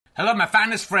Hello, my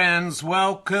finest friends.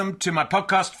 Welcome to my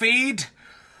podcast feed,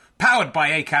 powered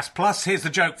by Acast Plus. Here's the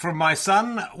joke from my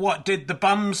son. What did the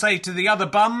bum say to the other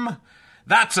bum?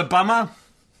 That's a bummer.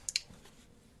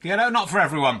 You know, not for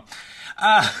everyone.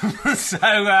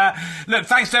 Look,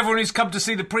 thanks to everyone who's come to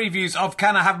see the previews of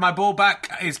Can I Have My Ball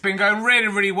Back? It's been going really,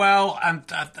 really well, and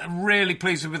I'm really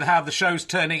pleased with how the show's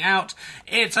turning out.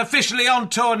 It's officially on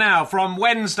tour now. From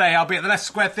Wednesday, I'll be at the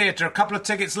Leicester Square Theatre. A couple of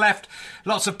tickets left.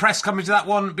 Lots of press coming to that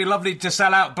one. It'd be lovely to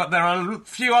sell out, but there are a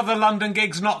few other London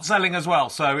gigs not selling as well.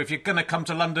 So if you're going to come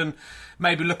to London,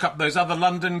 maybe look up those other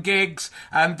London gigs.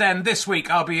 And then this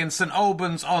week, I'll be in St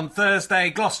Albans on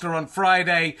Thursday, Gloucester on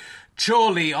Friday,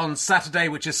 Chorley on Saturday,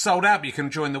 which is sold out, but you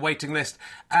can join the waiting list,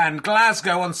 and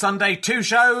Glasgow on Sunday. 2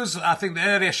 shows. I think the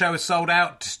earlier show is sold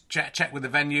out. Check with the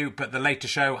venue, but the later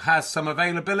show has some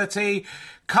availability.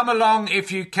 Come along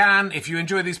if you can. If you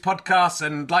enjoy these podcasts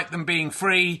and like them being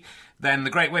free, then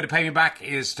the great way to pay me back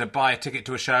is to buy a ticket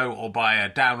to a show or buy a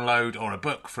download or a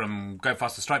book from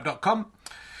gofasterstripe.com.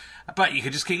 But you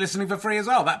could just keep listening for free as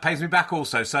well. That pays me back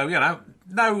also. So, you know,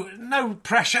 no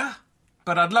pressure.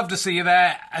 But I'd love to see you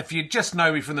there. If you just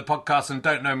know me from the podcast and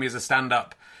don't know me as a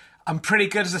stand-up, I'm pretty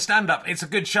good as a stand-up. It's a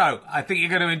good show. I think you're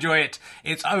going to enjoy it.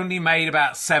 It's only made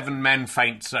about 7 men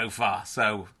faint so far.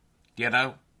 So, you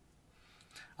know,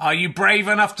 are you brave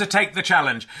enough to take the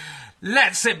challenge?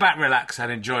 Let's sit back, relax,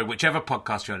 and enjoy whichever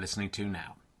podcast you're listening to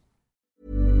now.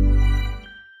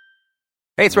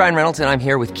 Hey, it's Ryan Reynolds, and I'm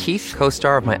here with Keith,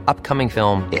 co-star of my upcoming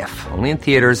film, If, only in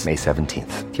theaters May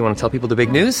 17th. Do you want to tell people the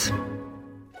big news?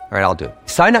 All right, I'll do it.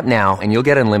 Sign up now and you'll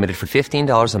get unlimited for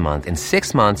 $15 a month and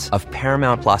 6 months of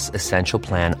Paramount Plus Essential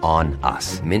Plan on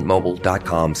us.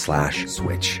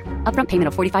 MintMobile.com/switch. Upfront payment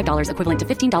of $45 equivalent to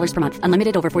 $15 per month.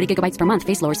 Unlimited over 40 gigabytes per month.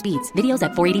 Face lower speeds. Videos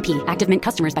at 480p. Active Mint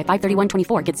customers by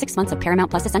 531.24 get 6 months of Paramount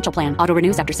Plus Essential Plan. Auto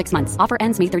renews after 6 months. Offer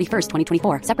ends May 31st,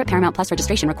 2024. Separate Paramount Plus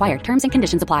registration required. Terms and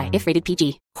conditions apply if rated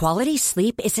PG. Quality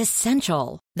sleep is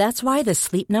essential. That's why the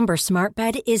Sleep Number Smart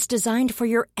Bed is designed for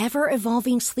your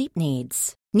ever-evolving sleep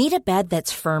needs. Need a bed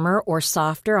that's firmer or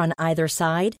softer on either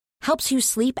side? Helps you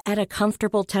sleep at a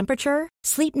comfortable temperature?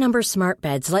 Sleep Number Smart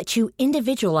Beds let you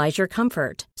individualize your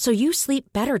comfort, so you sleep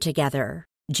better together.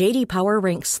 J.D. Power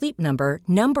ranks Sleep Number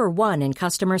number 1 in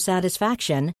customer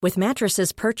satisfaction with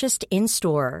mattresses purchased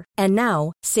in-store. And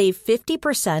now, save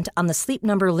 50% on the Sleep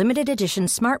Number Limited Edition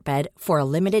Smart Bed for a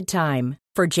limited time.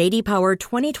 For J.D. Power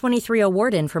 2023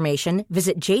 award information,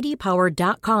 visit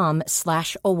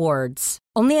jdpower.com/awards.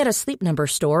 Only at a Sleep Number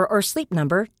store or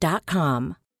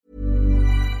sleepnumber.com.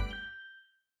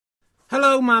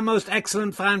 Hello, my most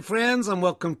excellent fan friends, and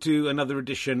welcome to another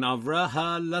edition of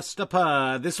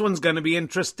RHLSTP. This one's going to be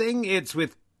interesting. It's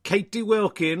with Katie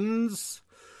Wilkins,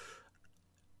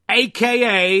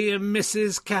 a.k.a.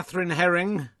 Mrs. Catherine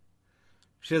Herring.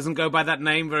 She doesn't go by that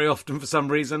name very often for some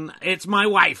reason. It's my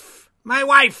wife. My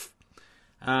wife!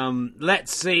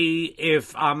 Let's see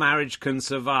if our marriage can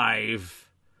survive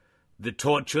the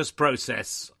tortuous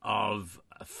process of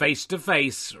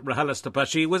face-to-face RHLSTP.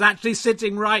 She was actually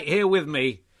sitting right here with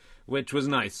me, which was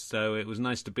nice. So it was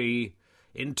nice to be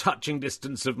in touching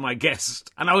distance of my guest.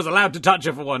 And I was allowed to touch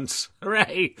her for once.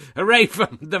 Hooray! Hooray for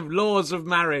the laws of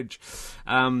marriage.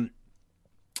 It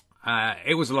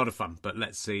was a lot of fun, but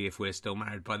let's see if we're still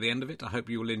married by the end of it. I hope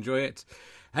you will enjoy it.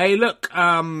 Hey, look,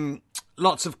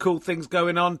 lots of cool things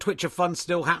going on. Twitch of Fun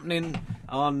still happening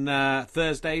on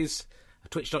Thursdays.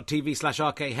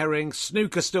 Twitch.tv/RK Herring.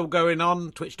 Snooker still going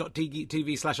on.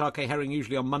 Twitch.tv/RK Herring,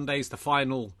 usually on Mondays. The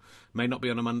final may not be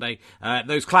on a Monday.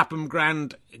 Those Clapham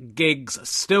Grand gigs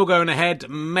still going ahead.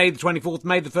 May the 24th,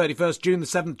 May the 31st, June the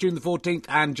 7th, June the 14th,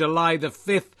 and July the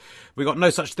 5th. We've got no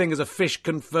such thing as a fish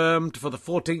confirmed for the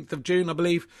 14th of June, I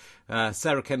believe.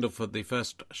 Sarah Kendall for the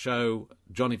first show,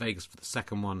 Johnny Vegas for the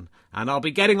second one. And I'll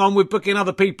be getting on with booking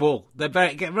other people. They're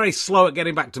very slow at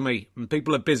getting back to me, and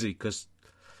people are busy because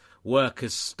work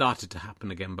has started to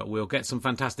happen again, but we'll get some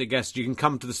fantastic guests. You can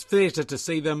come to the theatre to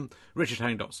see them.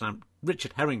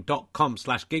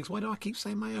 richardherring.com/gigs. Why do I keep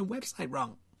saying my own website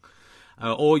wrong?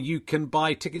 Or you can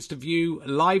buy tickets to view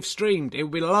live streamed. It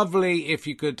would be lovely if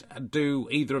you could do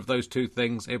either of those two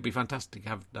things. It would be fantastic to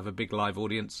have a big live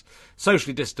audience.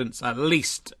 Socially distanced, at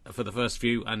least for the first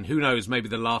few, and who knows, maybe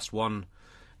the last one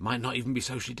might not even be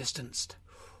socially distanced.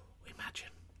 Imagine.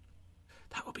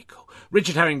 That would be cool.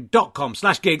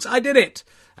 richardherring.com/gigs. I did it.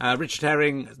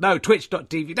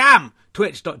 Twitch.tv. Damn!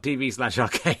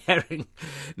 Twitch.tv/RK Herring.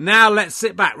 Now let's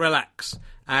sit back, relax,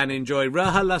 and enjoy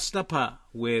RHLSTP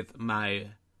with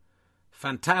my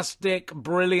fantastic,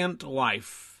 brilliant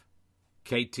wife,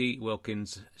 Katie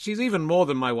Wilkins. She's even more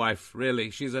than my wife,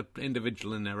 really. She's an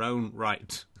individual in her own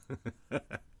right.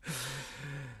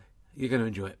 You're going to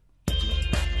enjoy it.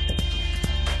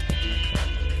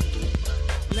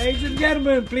 Ladies and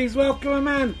gentlemen, please welcome a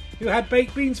man who had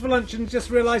baked beans for lunch and just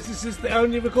realised this is the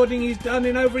only recording he's done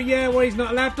in over a year where he's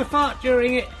not allowed to fart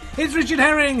during it. It's Richard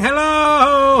Herring.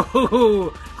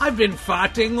 Hello! I've been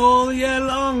farting all year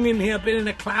long in here. I've been in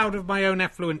a cloud of my own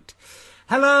effluent.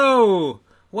 Hello!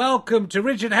 Welcome to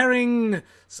Richard Herring's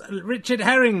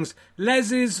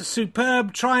Les's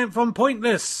Superb Triumph on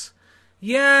Pointless.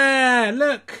 Yeah,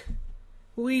 look.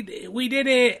 We did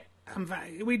it.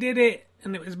 We did it.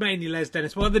 And it was mainly Les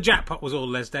Dennis. Well, the jackpot was all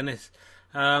Les Dennis.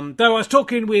 Though I was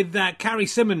talking with Carrie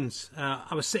Simmons.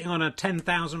 I was sitting on a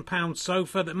 £10,000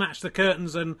 sofa that matched the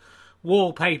curtains and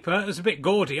wallpaper. It was a bit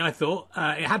gaudy, I thought.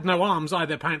 It had no arms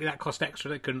either. Apparently that cost extra.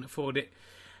 They couldn't afford it.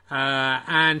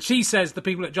 And she says the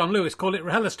people at John Lewis call it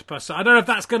Rehelistopus. So I don't know if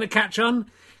that's going to catch on.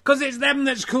 Because it's them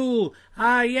that's cool.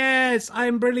 Yes,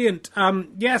 I'm brilliant.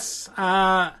 Yes,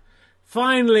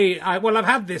 finally, I've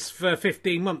had this for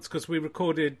 15 months because we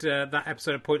recorded that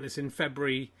episode of Pointless in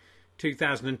February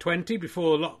 2020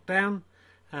 before lockdown.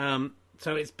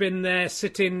 So it's been there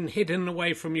sitting hidden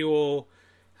away from you all.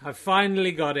 I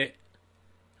finally got it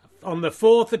on the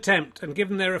fourth attempt, and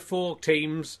given there are 4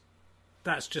 teams,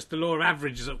 that's just the law of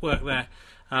averages at work there.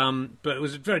 But it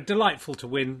was very delightful to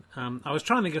win. I was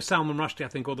trying to think of Salman Rushdie, I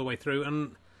think, all the way through,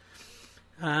 and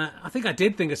I think I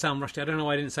did think of Salman Rushdie. I don't know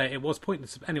why I didn't say it. It was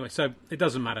pointless. Anyway, so it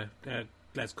doesn't matter.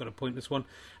 Les got a pointless one.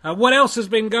 What else has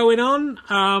been going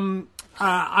on?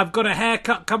 I've got a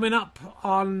haircut coming up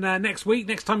on next week.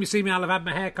 Next time you see me, I'll have had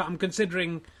my haircut. I'm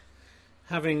considering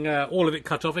having all of it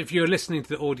cut off. If you're listening to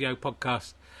the audio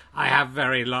podcast, I have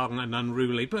very long and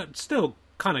unruly, but still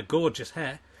kind of gorgeous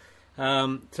hair.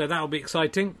 So that'll be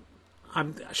exciting.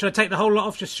 Should I take the whole lot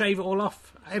off? Just shave it all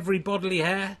off? Every bodily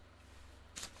hair?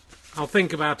 I'll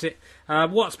think about it.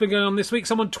 What's been going on this week?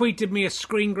 Someone tweeted me a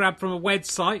screen grab from a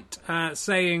website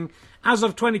saying, as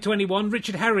of 2021,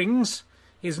 Richard Herrings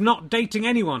is not dating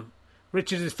anyone.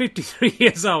 Richard is 53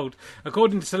 years old.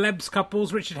 According to celebs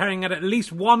couples, Richard Herring had at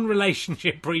least one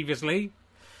relationship previously.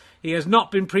 He has not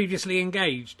been previously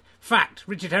engaged. Fact,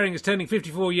 Richard Herring is turning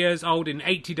 54 years old in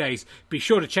 80 days. Be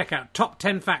sure to check out Top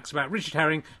 10 Facts about Richard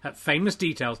Herring at Famous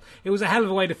Details. It was a hell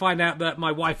of a way to find out that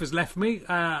my wife has left me,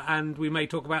 and we may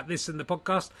talk about this in the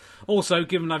podcast. Also,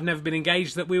 given I've never been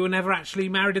engaged, that we were never actually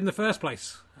married in the first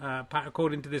place,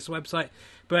 according to this website.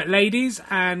 But ladies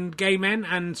and gay men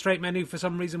and straight men who for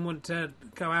some reason want to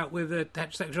go out with a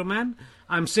heterosexual man,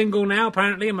 I'm single now,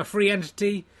 apparently. I'm a free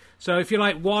entity. So if you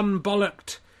like one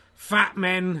bollocked fat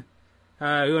men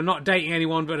who are not dating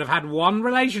anyone but have had one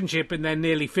relationship in their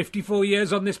nearly 54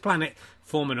 years on this planet,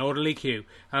 form an orderly queue.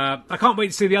 I can't wait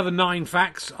to see the other 9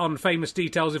 facts on Famous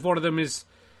Details. If one of them is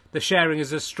the sharing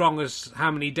is as strong as how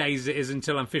many days it is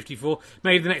until I'm 54,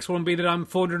 maybe the next one will be that I'm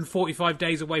 445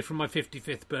 days away from my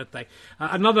 55th birthday.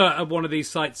 Another one of these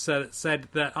sites said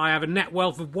that I have a net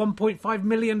wealth of $1.5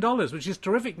 million, which is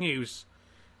terrific news.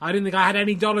 I didn't think I had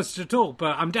any dollars at all,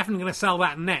 but I'm definitely going to sell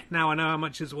that net now I know how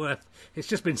much it's worth. It's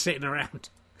just been sitting around.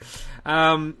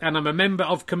 And I'm a member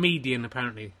of Comedian,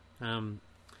 apparently.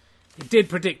 It did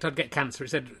predict I'd get cancer. It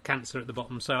said cancer at the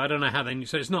bottom, so I don't know how they knew.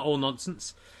 So it's not all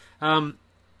nonsense. And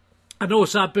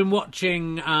also, I've been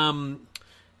watching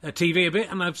TV a bit,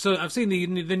 and I've seen the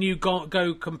new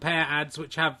Go Compare ads,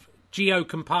 which have Gio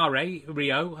Compare,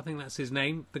 Rio, I think that's his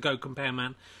name, the Go Compare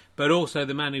man, but also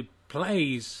the man who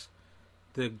plays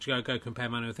the Go Compare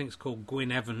man, who I think is called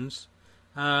Gwyn Evans.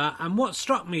 And what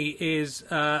struck me is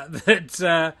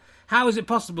that how is it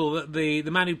possible that the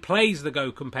man who plays the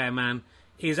Go Compare man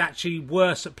is actually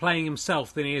worse at playing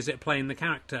himself than he is at playing the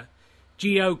character?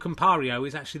 Gio Compario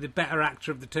is actually the better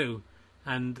actor of the two,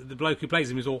 and the bloke who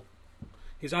plays him is all.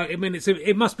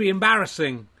 It must be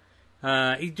embarrassing.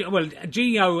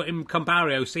 Gio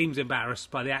Compario seems embarrassed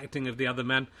by the acting of the other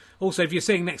man. Also, if you're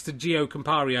sitting next to Gio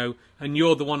Compario and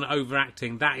you're the one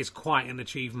overacting, that is quite an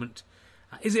achievement.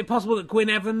 Is it possible that Gwyn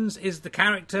Evans is the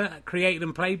character created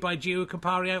and played by Gio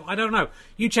Compario? I don't know.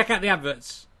 You check out the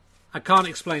adverts. I can't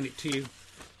explain it to you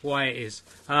why it is.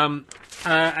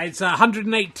 It's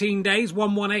 118 days,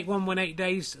 118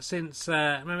 days since,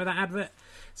 remember that advert?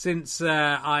 Since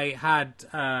I had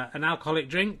an alcoholic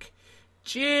drink.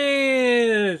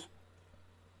 Cheers!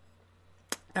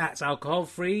 That's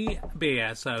alcohol-free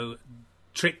beer, so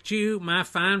tricked you, my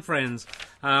fine friends.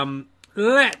 Do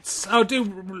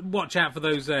watch out for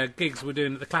those gigs we're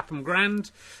doing at the Clapham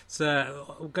Grand.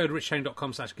 So go to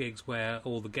richherring.com/gigs, where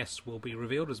all the guests will be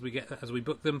revealed as we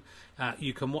book them.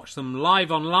 You can watch them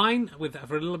live online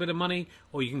for a little bit of money,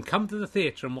 or you can come to the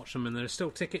theatre and watch them, and there are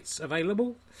still tickets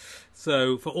available.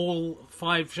 So for all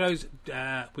 5 shows,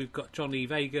 we've got Johnny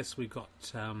Vegas, we've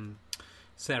got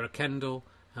Sarah Kendall,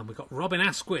 and we've got Robin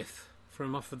Asquith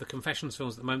from off of the Confessions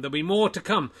films at the moment. There'll be more to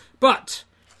come. But,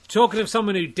 talking of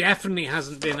someone who definitely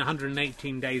hasn't been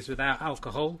 118 days without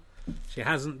alcohol, she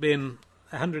hasn't been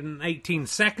 118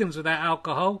 seconds without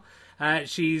alcohol,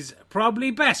 she's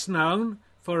probably best known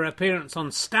for her appearance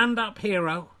on Stand Up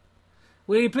Hero.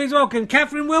 Will you please welcome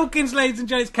Catherine Wilkins, ladies and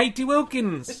gents? Katie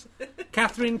Wilkins.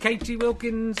 Catherine Katie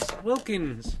Wilkins.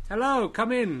 Hello,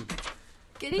 come in.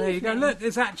 Good evening. There you go. Look,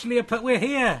 it's actually we're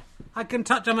here.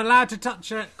 I'm allowed to touch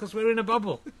her because we're in a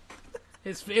bubble.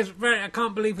 It's very. I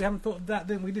can't believe we haven't thought of that.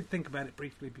 Then we did think about it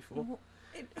briefly before.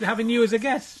 Having you as a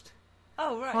guest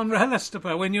Oh, right. on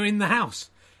RHLSTP when you're in the house.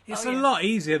 It's a lot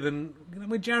easier than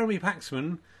with Jeremy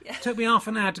Paxman. Yeah. It took me half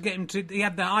an hour to get him to. He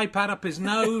had the iPad up his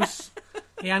nose.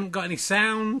 He hadn't got any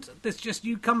sound. There's just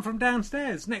you come from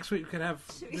downstairs. Next week we could have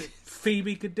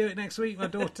Phoebe could do it next week. My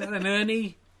daughter and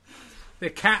Ernie. The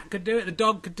cat could do it. The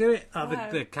dog could do it. Oh, Wow.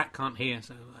 the cat can't hear.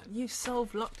 So You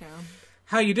solved lockdown.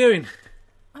 how you doing?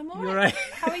 I'm all You right. all right?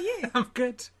 How are you? I'm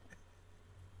good.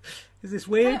 Is this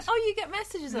weird? Oh, you get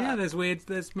messages up. Yeah, there's weird.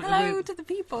 There's Hello weird. to the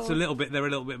people. It's a little bit. They're a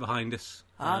little bit behind us.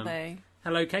 Are they?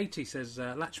 Hello, Katie says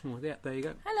Latchmore. Yeah, there you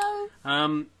go.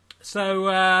 Hello.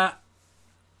 So,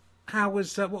 how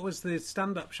was what was the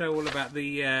stand-up show all about?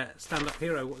 The stand-up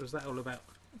hero. What was that all about?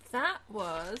 That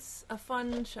was a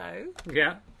fun show,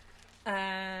 Yeah,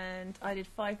 and I did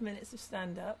 5 minutes of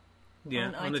stand-up.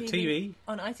 yeah. On the TV.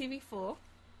 On ITV4.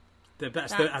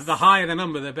 That's That's- the higher the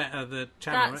number, the better the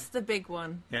channel. That's the big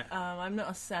one. Yeah. I'm not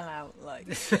a sellout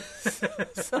like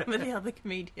some of the other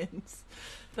comedians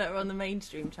that are on the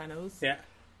mainstream channels. Right?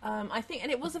 Yeah. I think,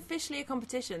 and it was officially a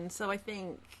competition, so I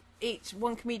think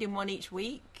one comedian won each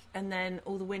week, and then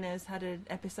all the winners had an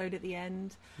episode at the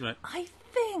end. Right. I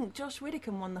think Josh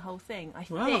Widdicombe won the whole thing.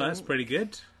 Well, that's pretty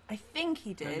good. I think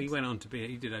he did. And he went on to be.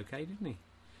 He did okay, didn't he?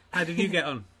 How did you get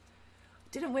on?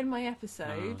 Didn't win my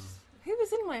episode. Oh. Who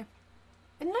was in my?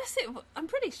 Unless it, I'm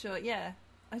pretty sure. Yeah,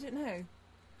 I don't know.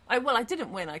 I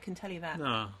didn't win. I can tell you that.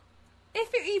 No,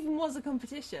 If it even was a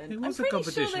competition, It was I'm a pretty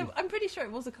competition. Sure I'm pretty sure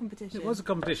it was a competition. it was a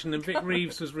competition, and Vic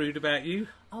Reeves was rude about you,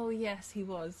 Oh yes, he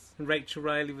was. and Rachel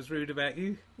Riley was rude about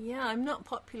you. Yeah, I'm not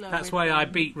popular. That's with why I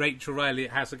them. beat Rachel Riley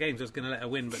at House of Games. I was going to let her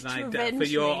win, but To I avenge for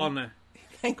your me. honour,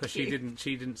 Thank because you. she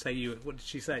didn't say you. What did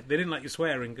she say? They didn't like you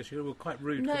swearing because you were quite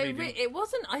rude. No, comedian. it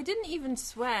wasn't. I didn't even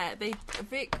swear.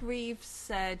 Vic Reeves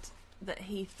said that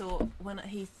he thought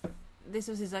this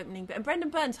was his opening bit, and Brendan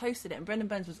Burns hosted it, and Brendan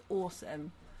Burns was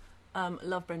awesome.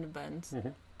 Love Brendan Burns.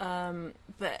 Mm-hmm.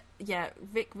 But yeah,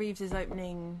 Vic Reeves'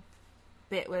 opening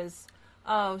bit was,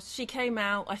 oh, she came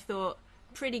out. I thought,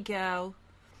 pretty girl.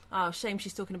 Oh, shame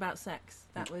she's talking about sex.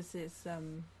 That was his.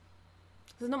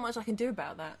 There's not much I can do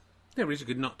about that. No reason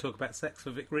you could not talk about sex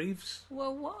for Vic Reeves,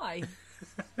 Well, why?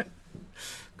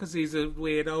 because he's a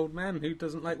weird old man who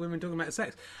doesn't like women talking about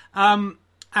sex.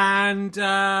 And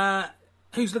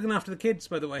who's looking after the kids,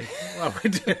 by the way, while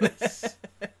we're doing this?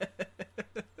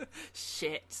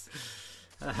 Shit.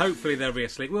 Hopefully they'll be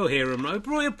asleep. We'll hear them.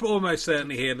 We'll almost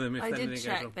certainly hear them if I anything did goes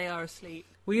check. wrong. They are asleep.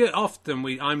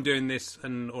 I'm doing this,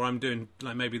 or I'm doing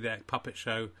like maybe the puppet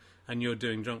show, and you're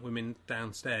doing Drunk Women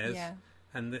downstairs. Yeah.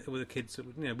 And with the kids,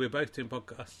 we're both doing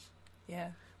podcasts.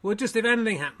 Yeah. We'll just, if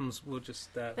anything happens, we'll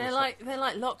just. They're like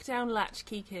lockdown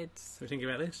latchkey kids. So think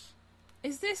about this.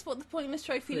 Is this what the Pointless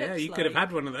Trophy Yeah, looks you like? could have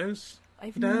had one of those.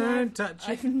 I've Don't touch it.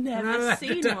 I've never No,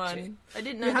 seen touch one. it. I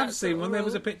didn't know. You have that's seen the one. There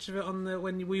was a rule. picture of it on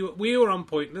when we were on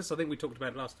Pointless. I think we talked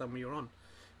about it last time we were on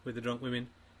with the Drunk Women.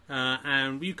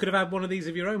 And you could have had one of these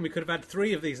of your own. We could have had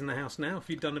 3 of these in the house now if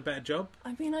you'd done a better job.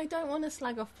 I mean, I don't want to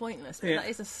slag off Pointless, but Yeah. that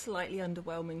is a slightly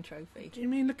underwhelming trophy. Do you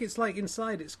mean, look, it's like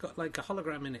inside it's got like a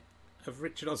hologram in it of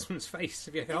Richard Osman's face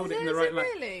if you hold Is it in the it right light.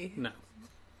 really? No.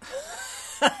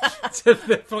 It's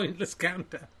the Pointless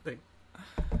counter thing.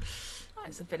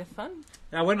 That's a bit of fun.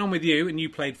 I went on with you and you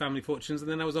played Family Fortunes, and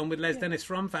then I was on with Les Dennis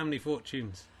from Family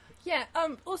Fortunes. Yeah.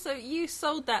 Also, you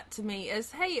sold that to me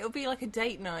as, hey, it'll be like a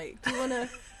date night. Do you want to?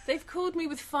 They've called me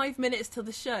with 5 minutes till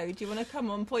the show. Do you want to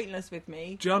come on Pointless with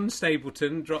me? John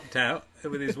Stapleton dropped out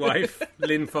with his wife,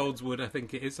 Lynn Foldswood, I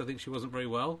think it is. I think she wasn't very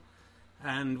well.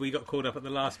 And we got called up at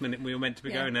the last minute and we were meant to be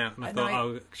Yeah. going out. And I And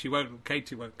thought,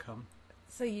 Katie won't come.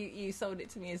 So you sold it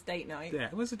to me as date night. Yeah,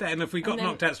 it was a day. And if we got And then-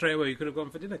 knocked out straight away, we could have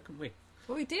gone for dinner, couldn't we?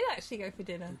 Well, we did actually go for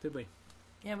dinner. Did we?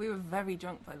 Yeah, we were very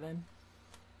drunk by then.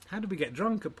 How did we get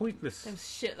drunk at Pointless? There was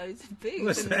shitloads of booze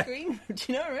Was in there? the green room. Do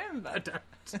you not remember? I don't.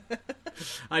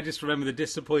 I just remember the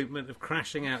disappointment of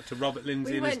crashing out to Robert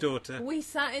Lindsay and his daughter. We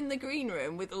sat in the green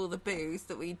room with all the booze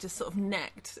that we just sort of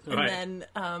necked, Right. and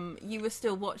then you were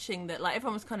still watching that. Like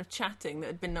everyone was kind of chatting that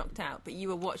had been knocked out, but you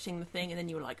were watching the thing, and then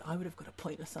you were like, "I would have got a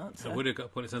pointless answer." I would have got a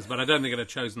Pointless answer, but I don't think I'd have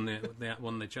chosen the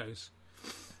one they chose.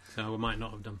 So we might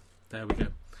not have done. There we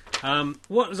go.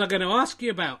 What was I going to ask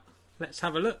you about? Let's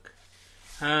have a look.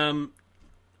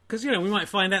 Because, we might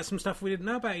find out some stuff we didn't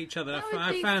know about each other. That would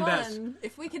I be found out. fun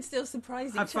if we could still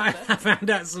surprise I each other. found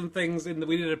out some things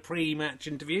we did a pre-match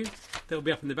interview that will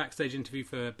be up in the backstage interview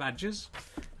for Badgers,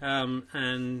 and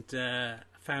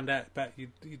found out about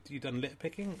you done litter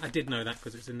picking. I did know that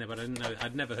because it's in there, but I didn't know.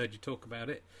 I'd never heard you talk about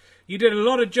it. You did a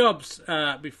lot of jobs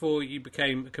before you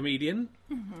became a comedian.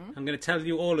 Mm-hmm. I'm going to tell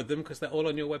you all of them because they're all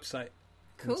on your website.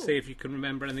 Cool. And see if you can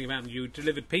remember anything about them. You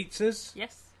delivered pizzas.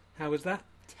 Yes. How was that?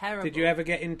 Terrible. Did you ever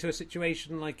get into a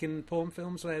situation like in porn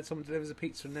films where someone delivers a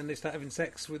pizza and then they start having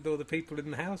sex with all the people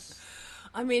in the house?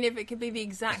 I mean, if it could be the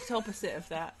exact opposite of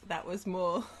that, that was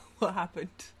more what happened.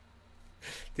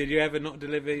 Did you ever not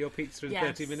deliver your pizza in Yes.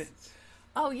 30 minutes?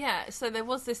 Oh, yeah. So there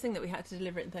was this thing that we had to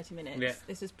deliver it in 30 minutes. Yeah.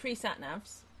 This was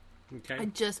pre-sat-navs. Okay. I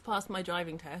just passed my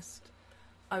driving test.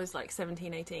 I was like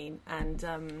 17, 18,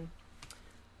 and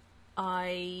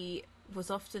I was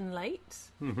often late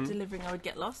delivering. I would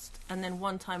get lost, and then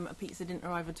one time a pizza didn't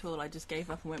arrive at all. I just gave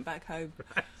up and went back home.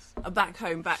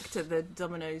 Back to the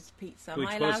Domino's pizza. Am Which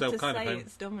I was allowed to kind of say home.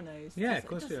 it's Domino's? Yeah, Does- of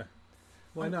course does- you are.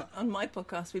 Why not? On my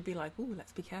podcast, we'd be like, "Ooh,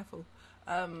 let's be careful."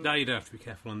 No, you don't have to be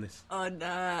careful on this.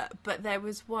 But there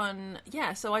was one,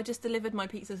 so I just delivered my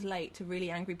pizzas late to really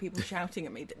angry people shouting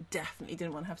at me that definitely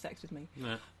didn't want to have sex with me.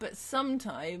 No. But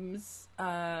sometimes,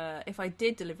 if I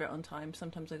did deliver it on time,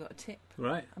 sometimes I got a tip.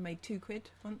 Right. I made £2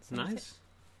 once. on a tip. Nice.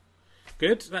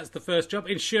 Good. That's the first job.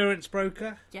 Insurance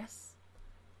broker. Yes.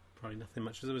 Probably nothing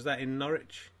much. Was that in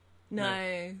Norwich?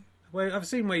 No. Well, I've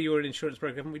seen where you were an insurance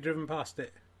broker. Haven't we driven past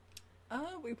it?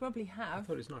 Oh, we probably I have.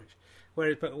 thought it was Norwich.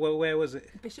 Where was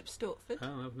it? Bishop Stortford.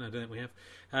 Oh, no, I don't think we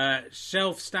have.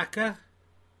 Shelf stacker.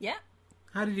 Yeah.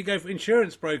 How did you go for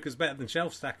insurance brokers better than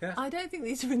shelf stacker? I don't think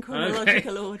these are in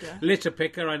chronological order. Litter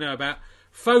picker, I know about.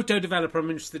 Photo developer, I'm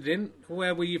interested in.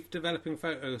 Where were you developing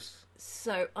photos?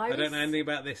 So I don't know anything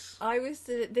about this.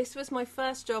 This was my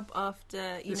first job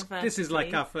after university. This is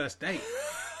like our first date.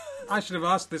 I should have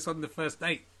asked this on the first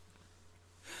date.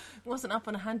 It wasn't up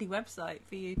on a handy website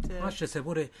for you to. I should have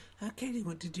said, Katie,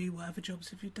 what other jobs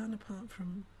have you done apart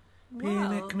from being a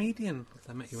Well- comedian?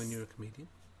 I met you when you were a comedian.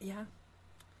 Yeah.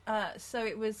 So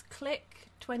it was click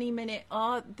 20-minute.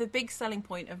 The big selling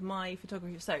point of my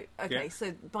photography. So okay. Yeah.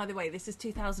 So by the way, this is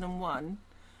 2001,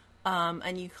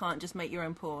 and you can't just make your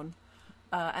own porn.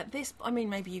 At this, I mean,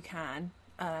 maybe you can,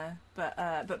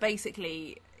 but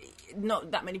basically,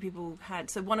 not that many people had.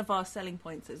 So one of our selling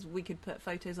points is we could put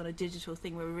photos on a digital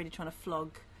thing. We were really trying to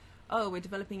flog. Oh, we're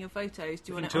developing your photos.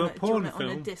 Do you want it Into on a do you porn want it on a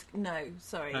film? disc? No,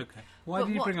 sorry. Okay. Why But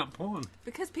did you what- bring up porn?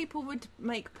 Because people would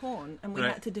make porn, and we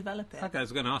Right. had to develop it. Okay, I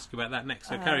was going to ask you about that next,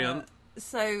 so carry on.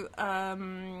 So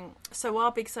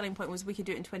our big selling point was we could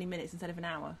do it in 20 minutes instead of an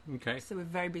hour. Okay. So we're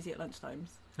very busy at lunchtimes.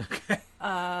 Okay.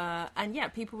 And yeah,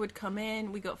 people would come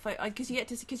in. We got because you have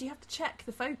to check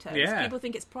the photos. Yeah. People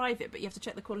think it's private, but you have to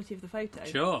check the quality of the photo.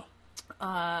 Sure.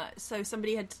 So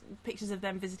somebody had pictures of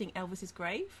them visiting Elvis's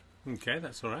grave. Okay,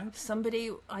 that's all right.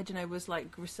 Somebody, I don't know, was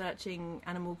like researching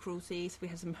animal cruelty. So we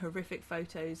had some horrific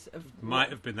photos of. Might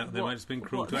have been that. They might have been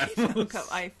cruel what to they animals. took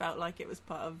up. I felt like it was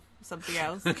part of something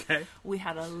else. Okay. We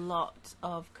had a lot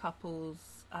of couples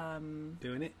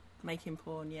Doing it. making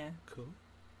porn, yeah. Cool.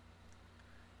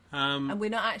 And we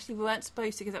weren't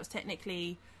supposed to, because that was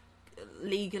technically,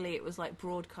 legally, it was like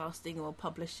broadcasting or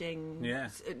publishing Yeah.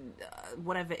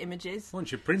 whatever images.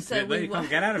 Once you print So it, though, we you were- can't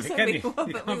get out of it, so can we you? were-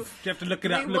 You but can't- we- you have to look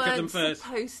it up, we look at them weren't first.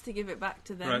 supposed to give it back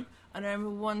to them. Right. And I remember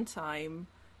one time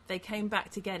they came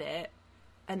back to get it,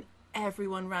 and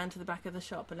everyone ran to the back of the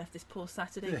shop and left this poor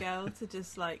Saturday girl to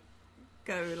just like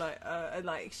go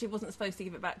like she wasn't supposed to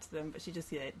give it back to them, but she just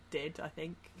did. I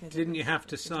think. 'Cause Didn't you have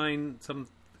to sign some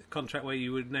contract where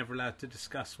you were never allowed to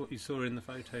discuss what you saw in the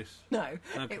photos? No,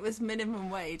 Okay. it was minimum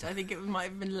wage. I think it might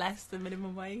have been less than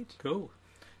minimum wage. Cool.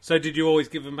 So did you always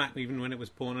give them back even when it was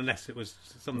porn, unless it was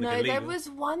something No, illegal? there was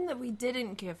one that we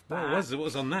didn't give back. What was it? What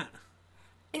was on that?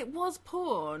 It was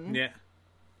porn. Yeah.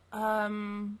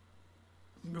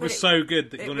 It But was so good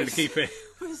that you it wanted was- to keep it.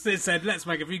 It said, let's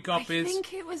make a few I copies.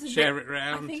 think it was share it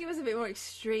round. I think it was a bit more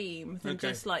extreme than Okay.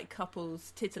 just like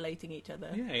couples titillating each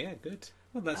other. Yeah, good.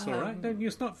 Well, that's all right.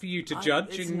 It's not for you to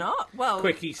judge. It's in not. Well,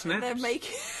 quickie snaps. They're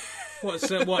making.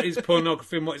 What is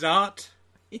pornography and what is art?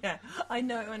 Yeah, I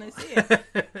know it when I see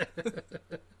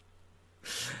it.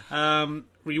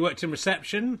 You worked in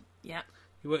reception. Yeah.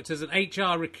 You worked as an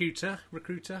HR recruiter.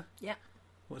 Yeah.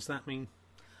 What's that mean?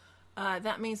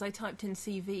 That means I typed in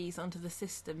CVs onto the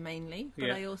system mainly, but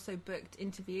Yeah. I also booked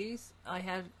interviews. I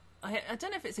don't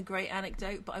know if it's a great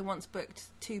anecdote, but I once booked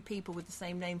 2 people with the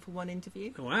same name for one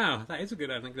interview. Wow, that is a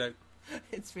good anecdote.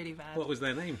 It's really bad. What was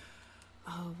their name?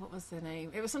 Oh, what was their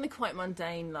name? It was something quite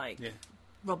mundane, like Yeah.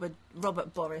 Robert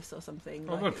Boris or something.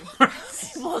 Robert like,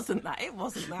 Boris. It wasn't that. It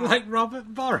wasn't that. Like Robert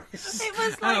Boris. It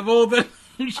was Out like, of all the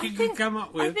names I you could think- come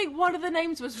up with. I think one of the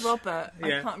names was Robert.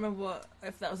 Yeah. I can't remember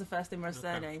if that was a first name or a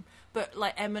surname. But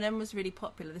like Eminem was really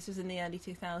popular. This was in the early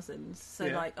 2000s. So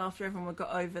Yeah. like after everyone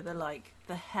got over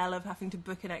the hell of having to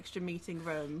book an extra meeting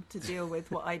room to deal with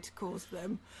what I'd caused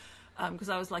them, because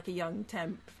I was like a young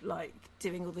temp, like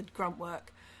doing all the grunt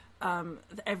work.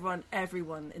 Everyone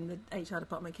in the HR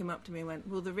department came up to me and went,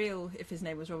 well, the real, if his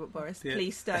name was Robert Boris, Yeah.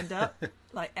 please stand up.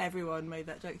 Like everyone made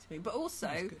that joke to me. But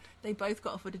also, they both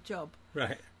got offered a job.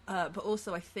 Right. But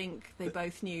also, I think they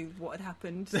both knew what had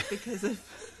happened because of.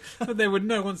 But they would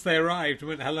know once they arrived and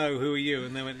went, hello, who are you?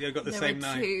 And they went, you've got the there same were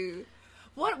name. 2.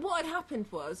 What had happened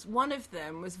was one of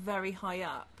them was very high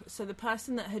up, so the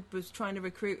person that was trying to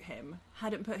recruit him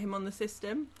hadn't put him on the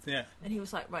system, Yeah. and he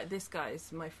was like, right, this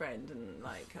guy's my friend, and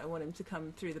like I want him to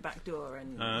come through the back door,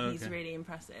 and he's okay. really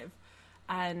impressive.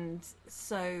 And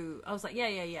so I was like,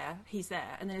 yeah, he's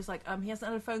there. And then he was like, he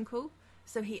hasn't had a phone call.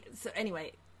 So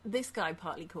anyway, this guy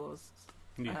partly caused.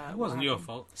 Yeah, it what wasn't your happened.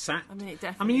 fault. Sacked. I mean, it I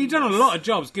definitely. mean, you've done a was. lot of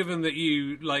jobs, given that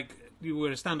you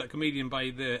were a stand-up comedian by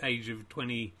the age of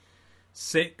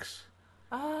 26.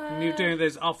 And you're doing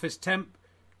those office temp,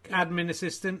 admin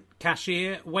assistant,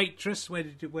 cashier, waitress. Where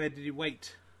did you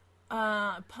wait?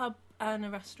 A pub and a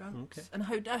restaurant. Okay. And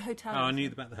a hotel. Oh, I knew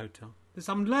about the hotel.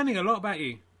 I'm learning a lot about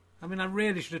you. I mean, I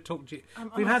really should have talked to you.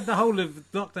 I'm We've a- had the whole of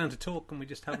lockdown to talk, and we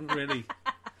just haven't really.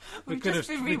 We've could just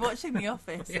have- been rewatching The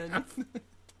Office. Yeah.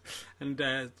 And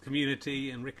Community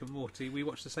and Rick and Morty. We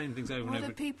watch the same things over What and are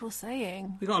over. people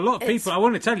saying? We've got a lot of It's- people. I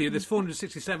want to tell you, there's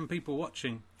 467 people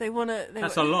watching. They want to.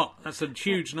 That's a lot. That's a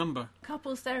huge number.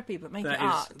 Couples therapy, but make That it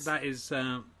art. is.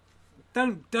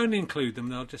 Don't include them.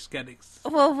 They'll just get.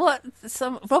 Well, what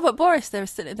Robert Boris? They're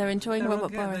enjoying They're-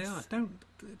 Robert yeah, Boris. They are. Don't.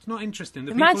 It's not interesting.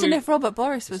 The Imagine people who- if Robert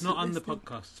Boris was. It's not on the listening.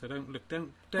 podcast, so don't look.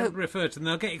 Don't Oh. refer to them.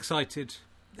 They'll get excited.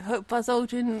 Hope Buzz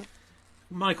Aldrin.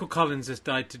 Michael Collins has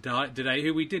died today,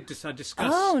 who we did I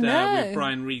discussed Oh, no. with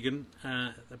Brian Regan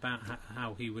about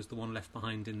how he was the one left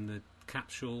behind in the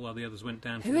capsule while the others went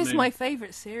down. Who is my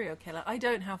favourite serial killer? I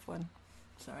don't have one.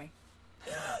 Sorry.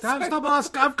 Don't stop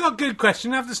asking. I've got a good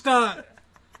question. I have to start.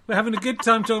 We're having a good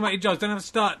time talking about your jobs. Don't have to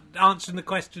start answering the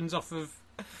questions off of.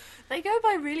 They go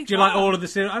by really. Do you like all of the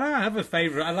serial? I don't have a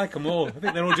favourite. I like them all. I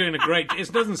think they're all doing a great.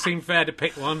 It doesn't seem fair to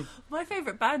pick one. My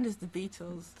favourite band is the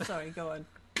Beatles. Sorry, go on.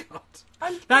 God.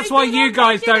 I'm That's thinking why I'm you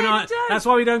guys making don't. it done. That's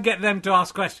why we don't get them to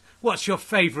ask questions. What's your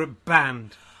favourite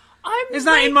band? I'm Is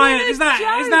that in making my- a is that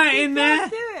joke. You in can't there?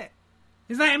 Do it.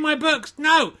 Is that in my books?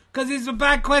 No, because it's a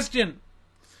bad question.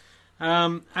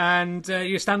 And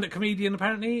you're a stand-up comedian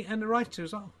apparently, and a writer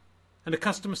as well, and a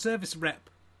customer service rep.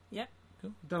 Yep,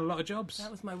 Cool. Done a lot of jobs.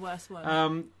 that was my worst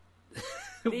one.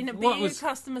 Being what a was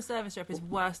customer service rep is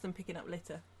worse than picking up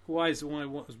litter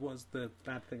what was the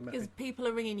bad thing about because it? people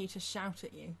are ringing you to shout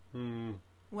at you, Hmm.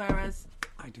 whereas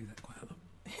I do that quite a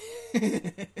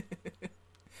lot.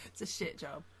 it's a shit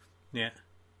job. Yeah,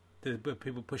 the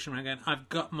people pushing around going, I've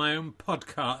got my own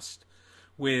podcast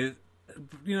with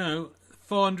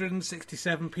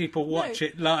 467 people watch No.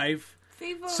 it live,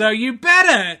 People, so you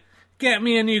better get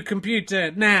me a new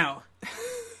computer now.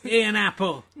 Ian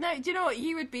Apple. no, do you know what?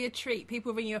 You would be a treat.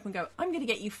 People ring you up and go, "I'm going to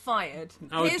get you fired.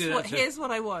 I would do that too. Here's what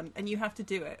I want," and you have to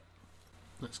do it.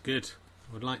 That's good.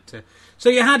 I would like to. So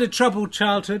you had a troubled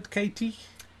childhood, Katie?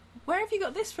 Where have you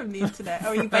got this from the internet? Or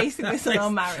are you basing this on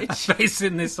our marriage?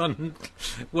 Basing this on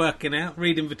working out,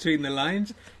 reading between the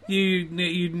lines. You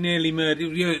nearly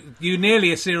murdered. You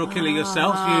nearly a serial killer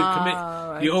yourself.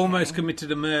 You almost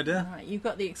committed a murder. Right, you've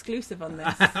got the exclusive on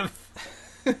this.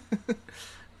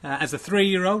 As a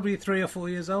 3-year-old, were you 3 or 4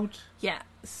 years old? Yeah.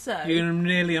 So You're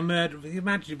nearly a murderer.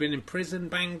 Imagine you've been in prison,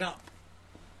 banged up.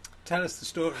 Tell us the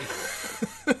story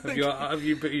of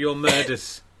your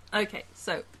murders. okay.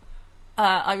 So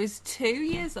I was 2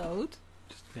 years old.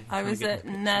 I was at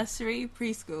nursery,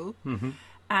 preschool,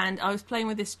 and I was playing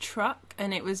with this truck,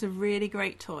 and it was a really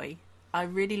great toy. I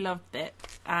really loved it,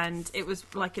 and it was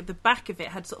like at the back of it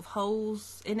had sort of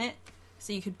holes in it,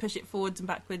 so you could push it forwards and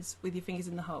backwards with your fingers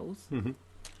in the holes.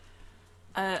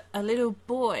 A little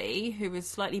boy who was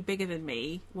slightly bigger than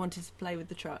me wanted to play with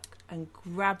the truck and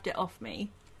grabbed it off me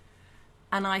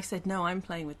And I said, no, I'm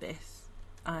playing with this.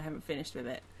 I haven't finished with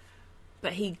it.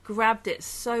 But he grabbed it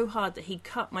so hard that he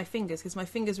cut my fingers, because my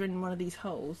fingers were in one of these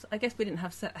holes. I guess we didn't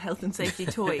have health and safety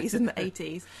toys in the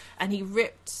 80s. And he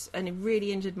ripped, and he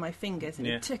really injured my fingers, and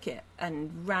he took it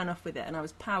and ran off with it. And I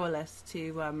was powerless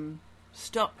to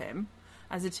stop him.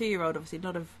 As a 2-year-old, obviously, a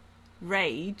lot of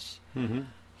rage. Mm-hmm.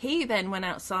 He then went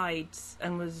outside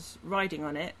and was riding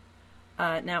on it.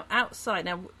 Now,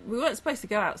 we weren't supposed to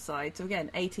go outside, so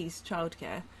again, 80s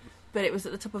childcare. But it was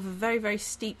at the top of a very, very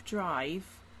steep drive,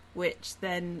 which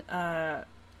then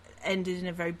ended in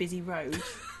a very busy road.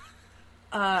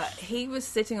 He was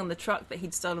sitting on the truck that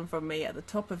he'd stolen from me at the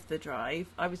top of the drive.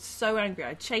 I was so angry.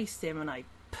 I chased him and I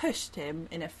pushed him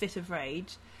in a fit of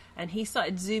rage. And he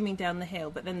started zooming down the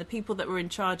hill. But then the people that were in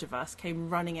charge of us came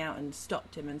running out and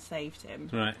stopped him and saved him.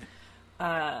 Right.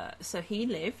 So he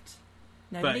lived.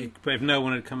 But if no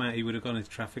one had come out, he would have gone into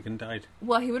traffic and died.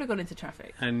 Well, he would have gone into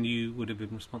traffic. And you would have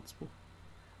been responsible.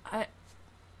 Do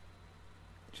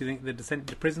you think they'd sent you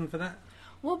to prison for that?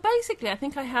 Well, basically, I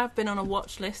think I have been on a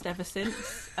watch list ever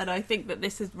since. And I think that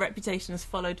reputation has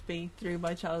followed me through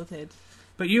my childhood.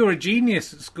 But you were a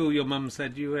genius at school, your mum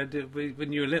said. You had,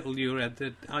 when you were little, you had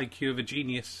the IQ of a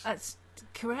genius. That's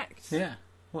correct. Yeah.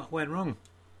 What went wrong?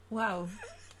 Wow.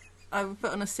 I was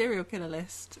put on a serial killer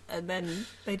list, and then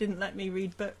they didn't let me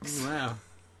read books. Wow.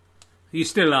 You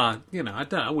still are,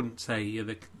 I wouldn't say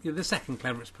you're the second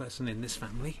cleverest person in this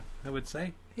family, I would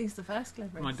say. Who's the first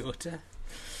cleverest? My daughter.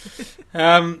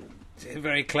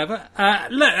 Very clever.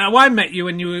 Look, I met you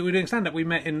when you were doing stand-up. We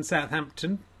met in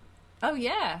Southampton. Oh,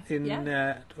 yeah.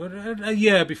 A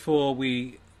year before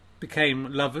we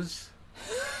became lovers.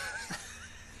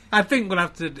 I think we'll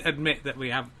have to admit that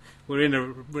we're in a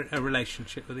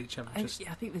relationship with each other. I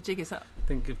think the jig is up.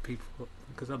 Think of people,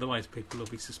 because otherwise people will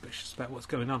be suspicious about what's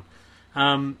going on.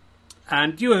 And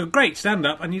you were a great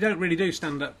stand-up, and you don't really do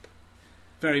stand-up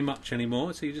very much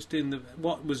anymore. So you're just doing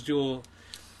why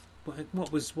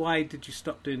did you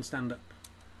stop doing stand-up?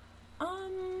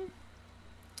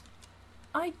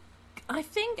 I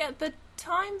think at the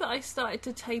time that I started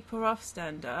to taper off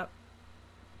stand-up,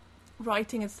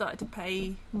 writing had started to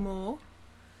pay more,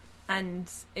 and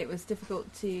it was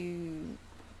difficult to.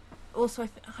 Also,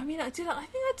 I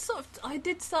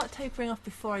did start tapering off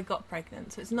before I got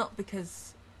pregnant, so it's not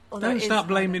because. Don't start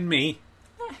blaming me.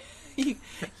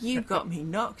 You got me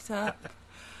knocked up.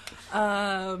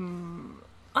 I don't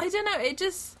know.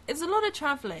 It's a lot of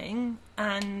travelling,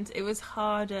 and it was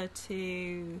harder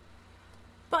to.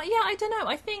 But yeah, I don't know.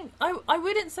 I think I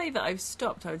wouldn't say that I've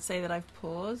stopped. I would say that I've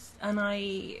paused. And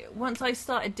once I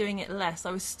started doing it less,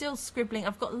 I was still scribbling.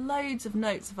 I've got loads of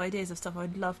notes of ideas of stuff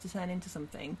I'd love to turn into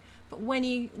something. But when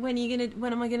am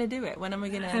I gonna do it? When am I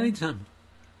gonna? Anytime.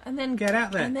 And then get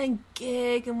out there. And then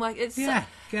gig and work.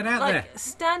 Get out there.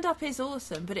 Stand up is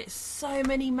awesome, but it's so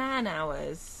many man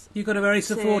hours. You've got a very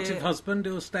supportive husband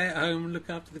who'll stay at home and look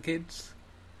after the kids.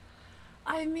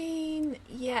 I mean,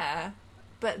 yeah.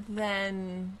 But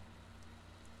then,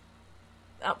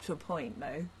 up to a point,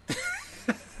 though.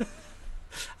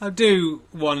 I'll do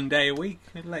one day a week.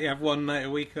 I'd let you have one night a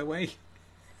week away.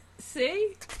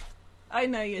 See? I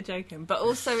know you're joking. But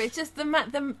also, it's just the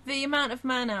amount of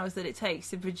man hours that it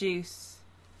takes to produce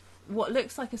what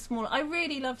looks like a small... I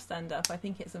really love stand-up. I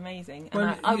think it's amazing.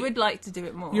 And I would like to do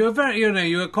it more. You were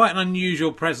quite an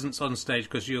unusual presence on stage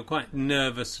because you were quite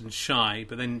nervous and shy,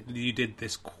 but then you did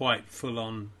this quite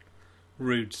full-on...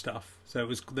 rude stuff, so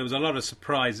there was a lot of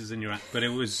surprises in your act, but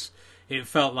it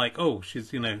felt like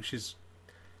she's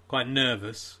quite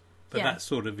nervous, but that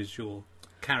sort of is your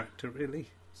character, really.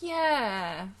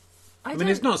 Yeah, I mean,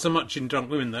 it's not so much in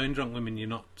Drunk Women though. In Drunk Women,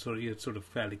 you're sort of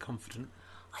fairly confident.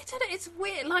 I don't know. It's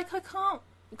weird. Like I can't,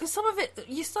 because some of it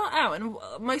you start out and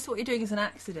most of what you're doing is an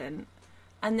accident,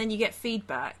 and then you get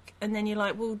feedback, and then you're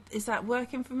like, well, is that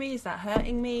working for me? Is that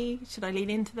hurting me? Should I lean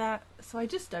into that? So I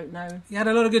just don't know. You had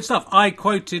a lot of good stuff. I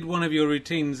quoted one of your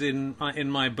routines in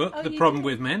my book, The Problem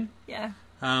with Men. Yeah.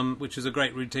 Which is a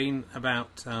great routine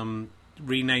about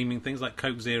renaming things like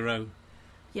Coke Zero.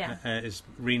 Yeah. Is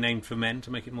renamed for men to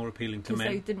make it more appealing to men.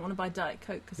 Because they didn't want to buy Diet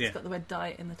Coke because it's got the word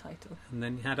diet in the title. And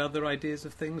then you had other ideas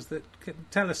of things that...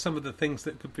 Tell us some of the things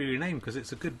that could be renamed, because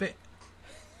it's a good bit.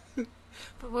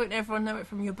 But won't everyone know it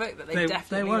from your book that they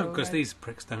definitely They won't, because these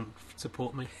pricks don't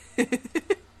support me.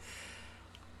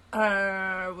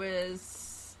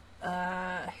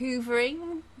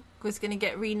 Hoovering was going to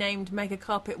get renamed Mega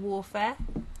Carpet Warfare.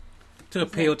 To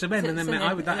appeal to men, and then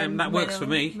that works for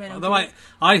me. Although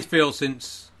I feel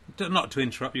since... Not to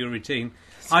interrupt your routine,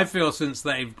 I feel since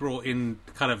they've brought in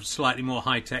kind of slightly more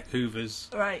high-tech hoovers...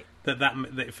 Right. That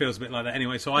it feels a bit like that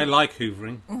anyway. So I like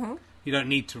hoovering. Mm-hmm. You don't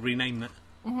need to rename that.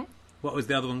 Mm-hmm. What was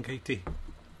the other one, Katie?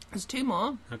 There's two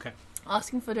more. Okay.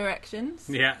 Asking for directions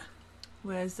Yeah.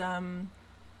 was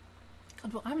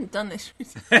God, well, I haven't done this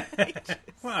recently.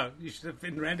 Well, you should have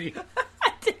been ready.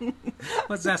 I didn't.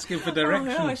 What's asking for Oh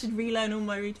directions? no, I should relearn all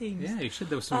my routines. Yeah, you should.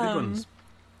 There were some good ones.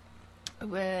 It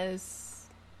was,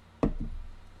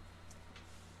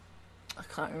 I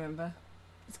can't remember.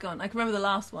 It's gone. I can remember the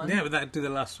last one. Yeah, but that'd do the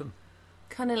last one.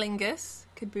 Cunnilingus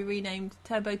could be renamed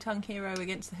Turbo Tongue Hero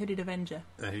against the Hooded Avenger.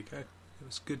 There you go. It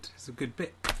was good. It's a good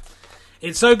bit.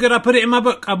 It's so good I put it in my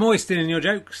book. I'm always stealing your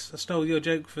jokes. I stole your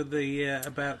joke for the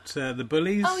about the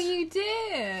bullies. Oh, you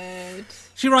did?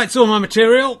 She writes all my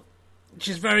material.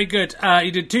 She's very good.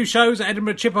 You did 2 shows at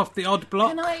Edinburgh, Chip Off the Odd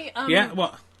Block. Can I? Yeah,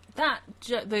 what? That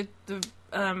the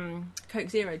Coke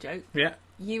Zero joke. Yeah.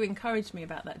 You encouraged me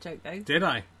about that joke though. Did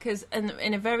I? Because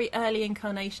in a very early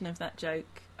incarnation of that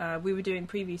joke, we were doing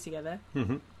previews together,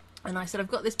 Mm-hmm. and I said,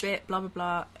 "I've got this bit, blah blah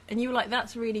blah," and you were like,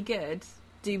 "That's really good.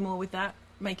 Do more with that.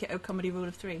 Make it a comedy rule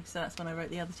of 3." So that's when I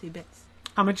wrote the other 2 bits.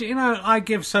 I mean, you know, I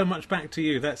give so much back to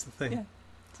you. That's the thing. Yeah.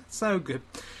 It's so good.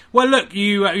 Well, look,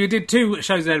 you did 2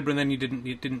 shows at Edinburgh, and then you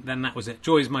didn't. Then that was it.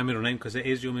 Joy's my middle name because it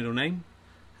is your middle name,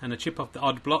 and a Chip Off the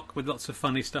Odd Block with lots of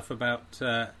funny stuff about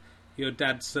your